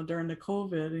 during the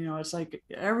COVID, it's like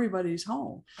everybody's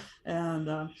home. And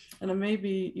it may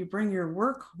be you bring your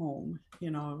work home,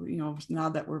 now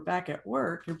that we're back at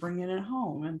work, you're bringing it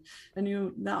home, and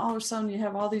you now all of a sudden you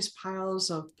have all these piles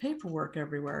of paperwork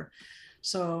everywhere.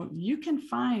 So you can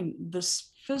find this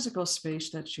physical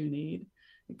space that you need,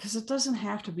 because it doesn't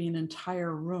have to be an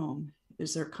entire room.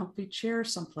 Is there a comfy chair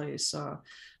someplace?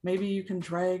 Maybe you can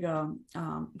drag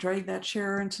that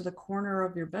chair into the corner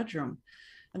of your bedroom.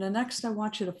 And then next, I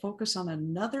want you to focus on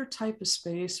another type of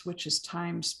space, which is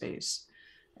time space,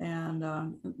 and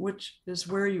which is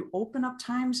where you open up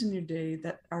times in your day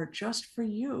that are just for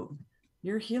you,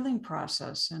 your healing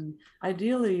process. And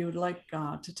ideally, you would like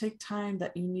to take time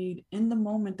that you need in the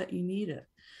moment that you need it,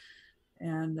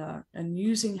 and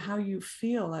using how you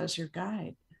feel as your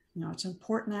guide. It's an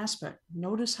important aspect.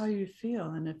 Notice how you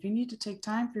feel, and if you need to take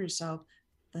time for yourself,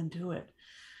 then do it.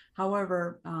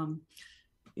 However,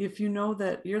 if you know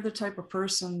that you're the type of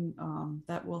person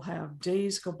that will have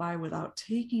days go by without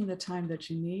taking the time that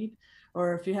you need,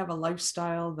 or if you have a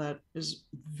lifestyle that is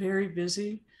very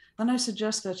busy, then I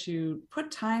suggest that you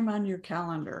put time on your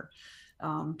calendar,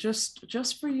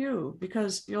 just for you,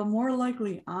 because you'll more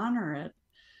likely honor it,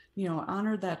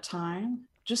 honor that time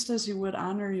just as you would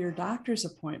honor your doctor's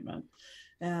appointment.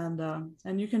 And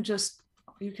you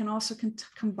can also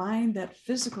combine that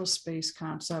physical space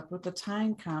concept with the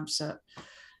time concept,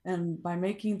 and by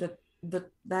making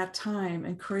that time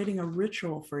and creating a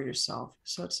ritual for yourself.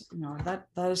 So it's, that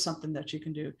is something that you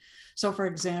can do. So for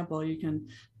example, you can,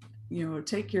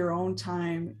 take your own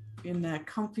time in that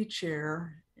comfy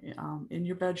chair in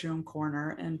your bedroom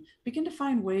corner, and begin to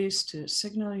find ways to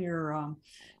signal your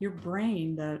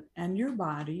brain and your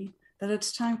body that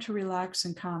it's time to relax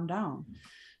and calm down.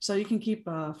 So you can keep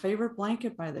a favorite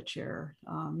blanket by the chair.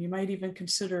 You might even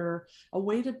consider a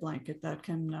weighted blanket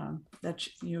that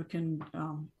you can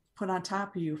put on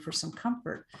top of you for some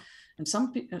comfort. And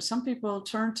some people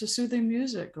turn to soothing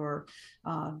music, or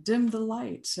dim the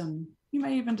lights, and you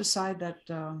may even decide that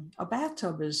a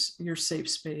bathtub is your safe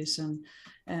space,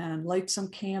 and light some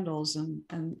candles,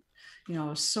 and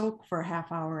soak for a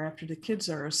half hour after the kids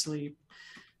are asleep.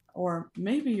 Or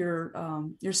maybe your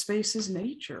space is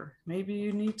nature. Maybe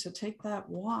you need to take that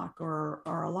walk or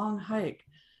a long hike.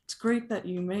 It's great that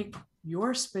you make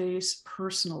your space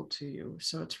personal to you.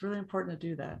 So it's really important to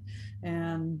do that.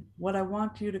 And what I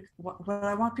want people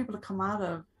to come out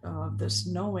of this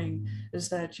knowing is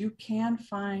that you can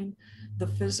find the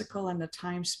physical and the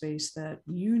time space that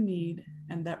you need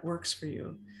and that works for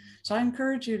you. So I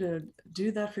encourage you to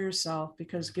do that for yourself,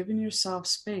 because giving yourself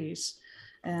space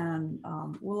and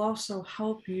will also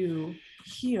help you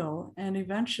heal, and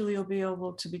eventually you'll be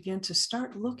able to begin to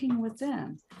start looking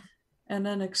within, and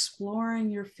then exploring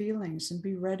your feelings and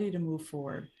be ready to move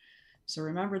forward. So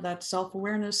remember that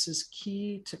self-awareness is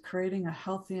key to creating a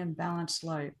healthy and balanced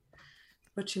life,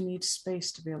 but you need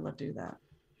space to be able to do that.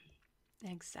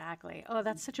 Exactly. Oh,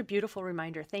 that's such a beautiful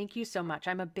reminder. Thank you so much.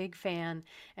 I'm a big fan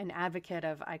and advocate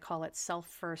of, I call it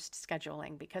self-first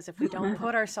scheduling, because if we don't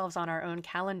put ourselves on our own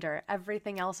calendar,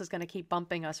 everything else is going to keep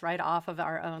bumping us right off of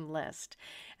our own list.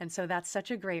 And so that's such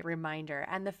a great reminder.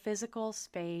 And the physical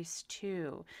space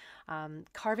too.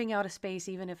 Carving out a space,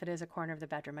 even if it is a corner of the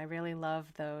bedroom. I really love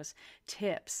those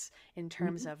tips in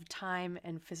terms of time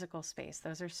and physical space.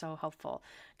 Those are so helpful.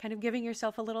 Kind of giving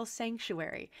yourself a little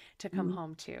sanctuary to come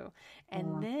home to.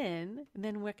 And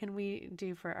then what can we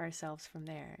do for ourselves from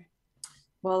there?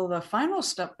 Well, the final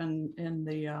step in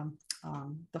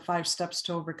the 5 steps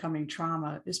to overcoming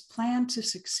trauma is plan to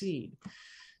succeed.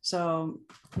 So,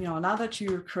 now that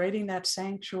you're creating that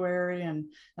sanctuary, and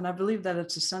I believe that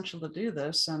it's essential to do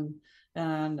this, and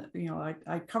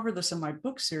I cover this in my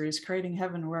book series, Creating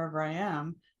Heaven Wherever I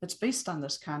Am. It's based on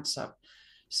this concept.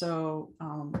 So,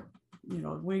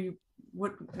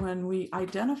 when we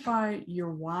identify your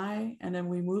why, and then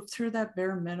we move through that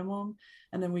bare minimum,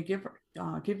 and then we give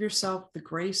yourself the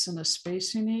grace and the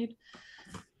space you need,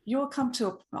 you'll come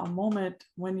to a moment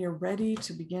when you're ready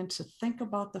to begin to think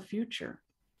about the future.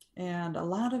 And a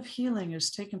lot of healing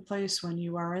is taking place when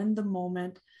you are in the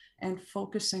moment and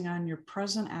focusing on your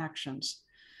present actions.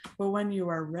 But when you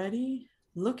are ready,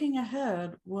 looking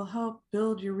ahead will help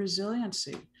build your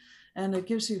resiliency, and it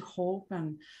gives you hope,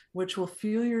 and which will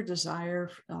fuel your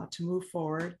desire to move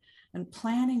forward. And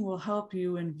planning will help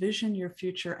you envision your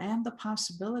future and the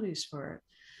possibilities for it.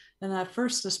 And at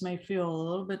first, this may feel a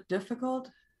little bit difficult,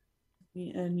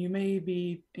 and you may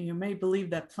believe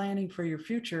that planning for your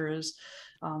future is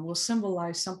will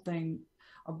symbolize something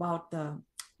about the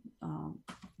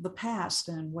past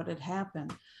and what had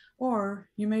happened, or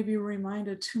you may be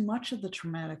reminded too much of the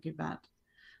traumatic event.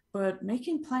 But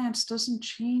making plans doesn't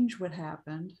change what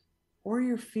happened or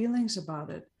your feelings about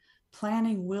it.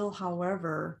 Planning will,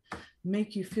 however,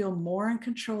 make you feel more in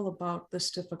control about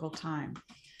this difficult time.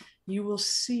 You will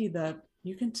see that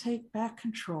you can take back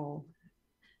control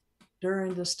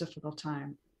during this difficult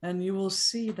time, and you will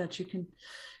see that you can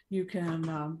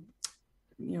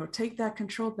take that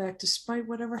control back despite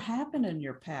whatever happened in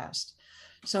your past.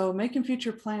 So making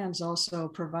future plans also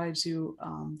provides you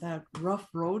that rough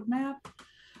roadmap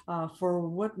for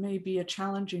what may be a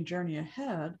challenging journey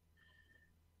ahead.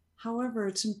 However,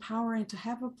 it's empowering to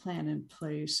have a plan in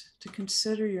place to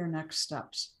consider your next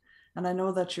steps. And I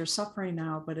know that you're suffering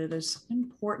now, but it is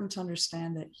important to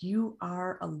understand that you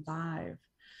are alive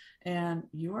and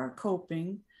you are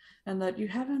coping, and that you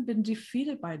haven't been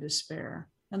defeated by despair,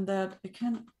 and that it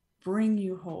can bring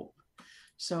you hope.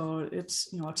 So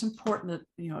it's important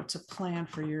that to plan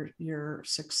for your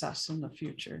success in the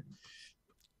future.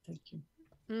 Thank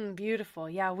you. Beautiful.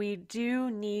 Yeah, we do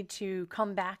need to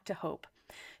come back to hope,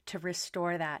 to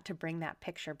restore that, to bring that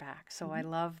picture back. So I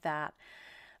love that,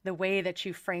 the way that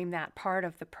you frame that part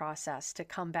of the process, to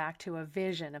come back to a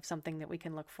vision of something that we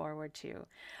can look forward to.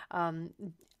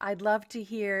 I'd love to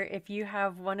hear if you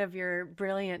have one of your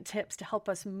brilliant tips to help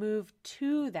us move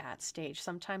to that stage.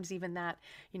 Sometimes even that,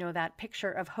 that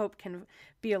picture of hope can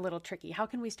be a little tricky. How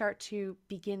can we start to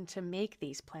begin to make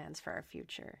these plans for our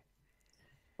future?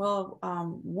 Well,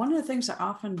 one of the things I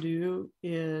often do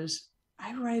is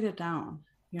I write it down.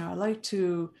 I like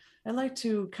to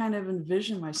kind of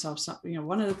envision myself.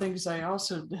 One of the things I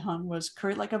also done was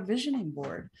create like a visioning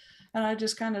board, and I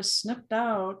just kind of snipped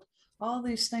out all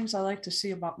these things I like to see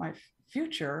about my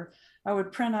future. I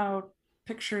would print out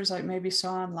pictures I maybe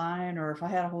saw online, or if I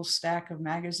had a whole stack of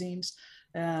magazines,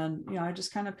 and I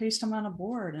just kind of paste them on a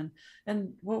board.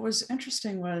 And what was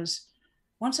interesting was,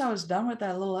 once I was done with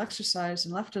that little exercise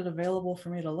and left it available for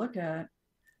me to look at,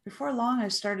 before long, I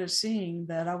started seeing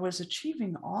that I was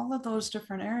achieving all of those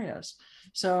different areas.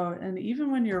 So, and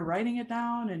even when you're writing it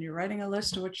down and you're writing a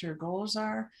list of what your goals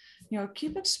are,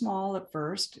 keep it small at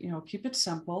first, keep it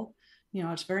simple.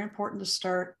 It's very important to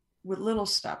start with little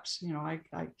steps. I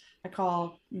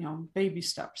call, baby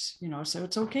steps, so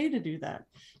it's okay to do that.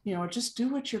 Just do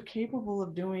what you're capable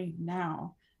of doing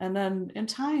now. And then in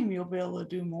time, you'll be able to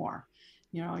do more.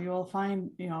 You'll find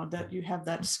that you have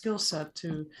that skill set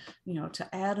to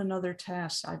add another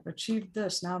task. I've achieved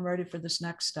this, now I'm ready for this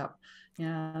next step.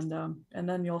 And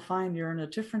then you'll find you're in a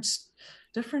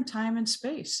different time and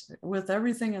space with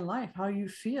everything in life. How you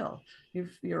feel,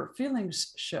 your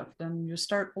feelings shift, and you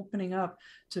start opening up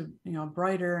to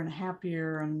brighter and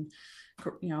happier, and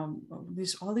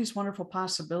all these wonderful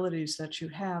possibilities that you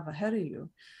have ahead of you.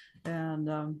 And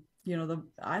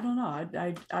I don't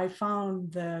know, I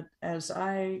found that as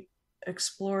I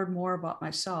explored more about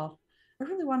myself, I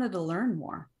really wanted to learn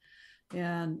more.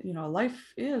 And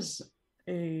life is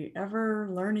a ever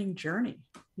learning journey,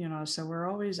 so we're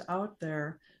always out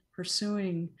there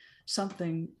pursuing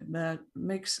something that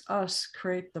makes us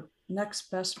create the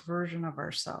next best version of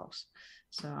ourselves.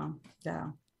 So yeah.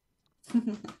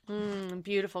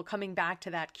 Beautiful. Coming back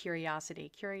to that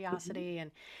curiosity,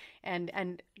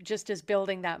 and just as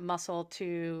building that muscle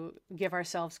to give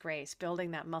ourselves grace, building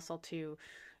that muscle to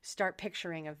start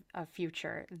picturing a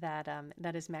future that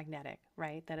that is magnetic,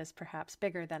 right? That is perhaps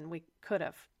bigger than we could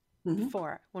have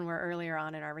before, when we're earlier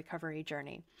on in our recovery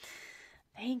journey.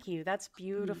 Thank you. That's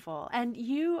beautiful. And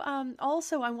you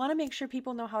also, I want to make sure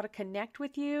people know how to connect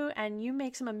with you, and you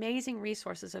make some amazing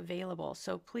resources available.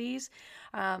 So please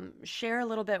share a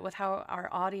little bit with how our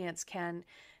audience can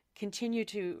continue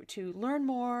to learn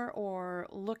more or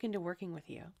look into working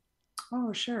with you.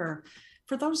 Oh, sure.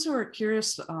 For those who are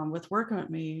curious with working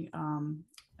with me,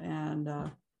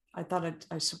 and I thought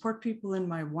I support people in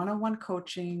my one-on-one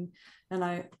coaching, and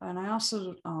I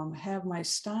also have my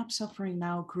Stop Suffering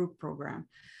Now group program,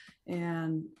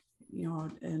 and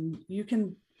and you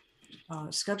can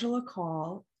schedule a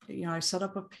call. I set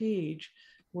up a page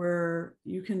where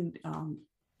you can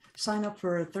sign up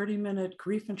for a 30-minute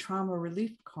grief and trauma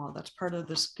relief call. That's part of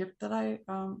this gift that I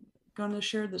going to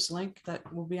share, this link that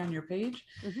will be on your page.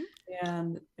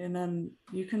 And then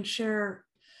you can share,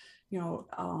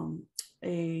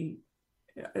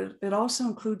 it also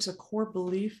includes a core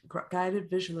belief guided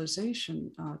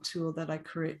visualization tool that I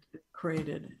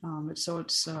created. So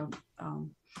it's a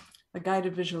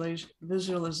guided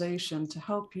visualization to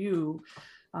help you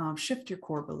shift your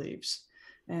core beliefs.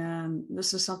 And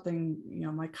this is something,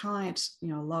 my clients,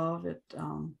 love it.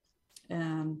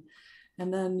 And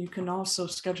then you can also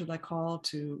schedule that call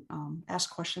to ask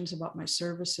questions about my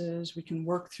services. We can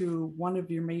work through one of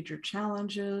your major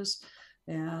challenges.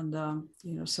 And,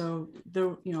 so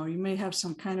there, you may have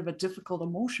some kind of a difficult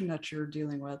emotion that you're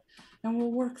dealing with, and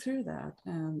we'll work through that.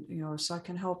 And, so I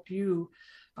can help you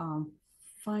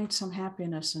find some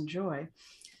happiness and joy.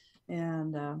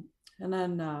 And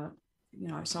then,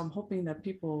 so I'm hoping that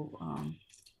people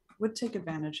would take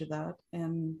advantage of that.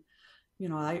 And,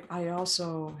 I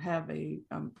also have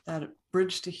that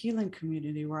Bridge to Healing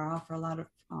community where I offer a lot of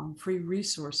free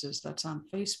resources that's on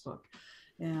Facebook.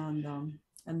 And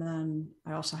then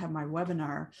I also have my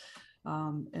webinar,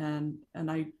 and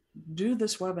I do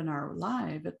this webinar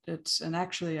live. And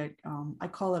actually I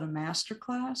call it a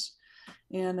masterclass,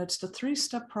 and it's the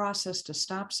 3-step process to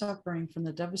stop suffering from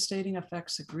the devastating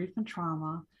effects of grief and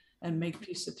trauma and make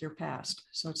peace with your past.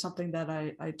 So it's something that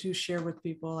I do share with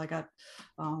people. I got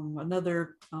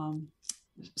another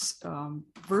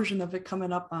version of it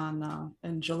coming up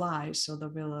in July. So they'll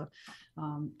be able to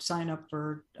sign up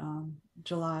for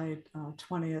July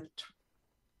 20th,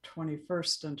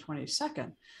 21st, and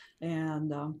 22nd.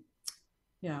 And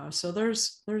so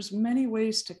there's many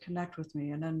ways to connect with me.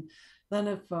 And then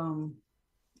if,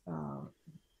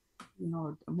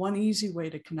 one easy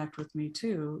way to connect with me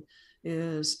too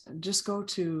is just go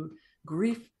to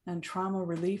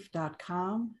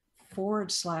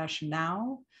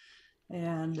griefandtraumarelief.com/now.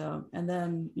 And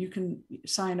then you can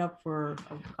sign up for,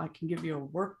 I can give you a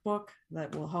workbook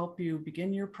that will help you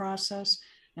begin your process.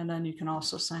 And then you can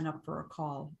also sign up for a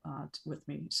call with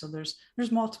me. So there's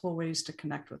multiple ways to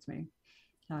connect with me.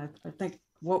 I think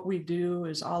what we do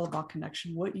is all about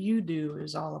connection. What you do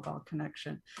is all about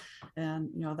connection. And,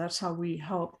 that's how we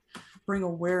help bring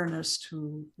awareness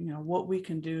to, what we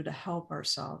can do to help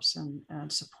ourselves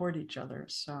and support each other.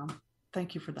 So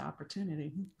thank you for the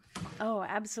opportunity. Oh,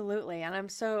 absolutely. And I'm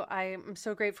so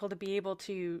grateful to be able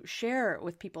to share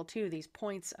with people too, these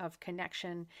points of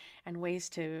connection and ways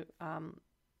to,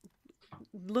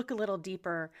 look a little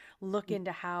deeper, look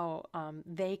into how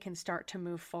they can start to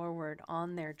move forward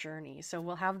on their journey. So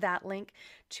we'll have that link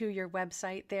to your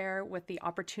website there with the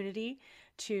opportunity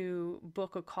to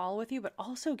book a call with you, but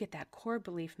also get that core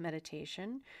belief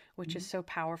meditation, which is so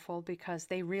powerful because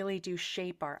they really do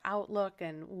shape our outlook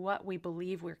and what we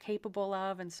believe we're capable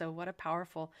of. And so what a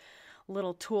powerful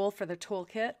little tool for the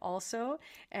toolkit also,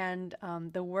 and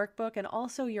the workbook, and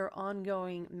also your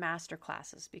ongoing master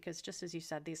classes, because just as you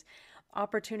said, these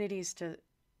opportunities to,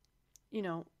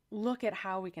 look at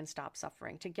how we can stop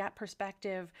suffering, to get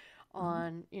perspective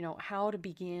on, how to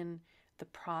begin the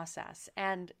process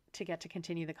and to get to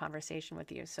continue the conversation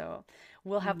with you. So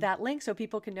we'll have that link so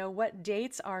people can know what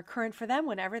dates are current for them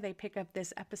whenever they pick up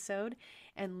this episode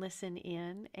and listen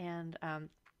in. And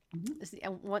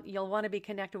you'll want to be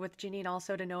connected with Janine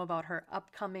also to know about her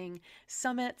upcoming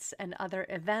summits and other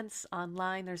events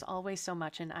online. There's always so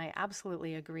much, and I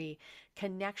absolutely agree.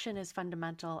 Connection is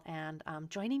fundamental, and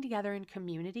joining together in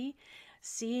community,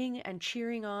 seeing and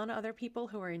cheering on other people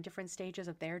who are in different stages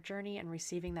of their journey and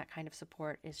receiving that kind of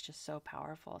support is just so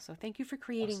powerful. So thank you for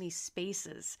creating these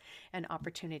spaces and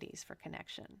opportunities for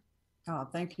connection. Oh,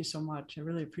 thank you so much. I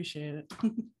really appreciate it.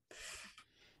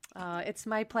 It's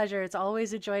my pleasure. It's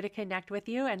always a joy to connect with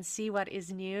you and see what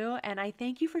is new. And I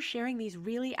thank you for sharing these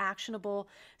really actionable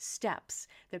steps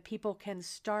that people can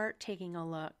start taking a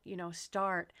look,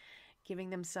 start giving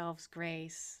themselves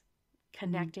grace,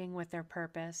 connecting with their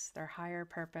purpose, their higher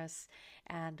purpose,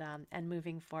 and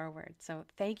moving forward. So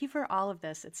thank you for all of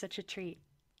this. It's such a treat.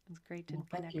 It's great to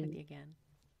connect with you again.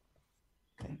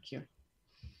 Thank you.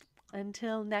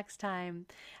 Until next time,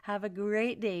 have a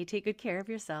great day. Take good care of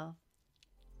yourself.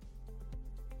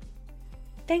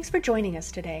 Thanks for joining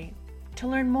us today. To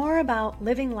learn more about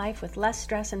living life with less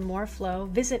stress and more flow,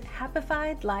 visit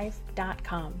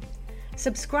happifiedlife.com.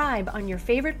 Subscribe on your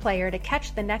favorite player to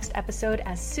catch the next episode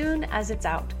as soon as it's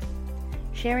out.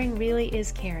 Sharing really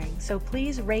is caring, so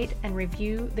please rate and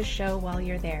review the show while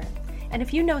you're there. And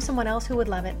if you know someone else who would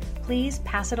love it, please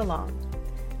pass it along.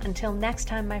 Until next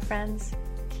time, my friends,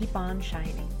 keep on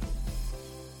shining.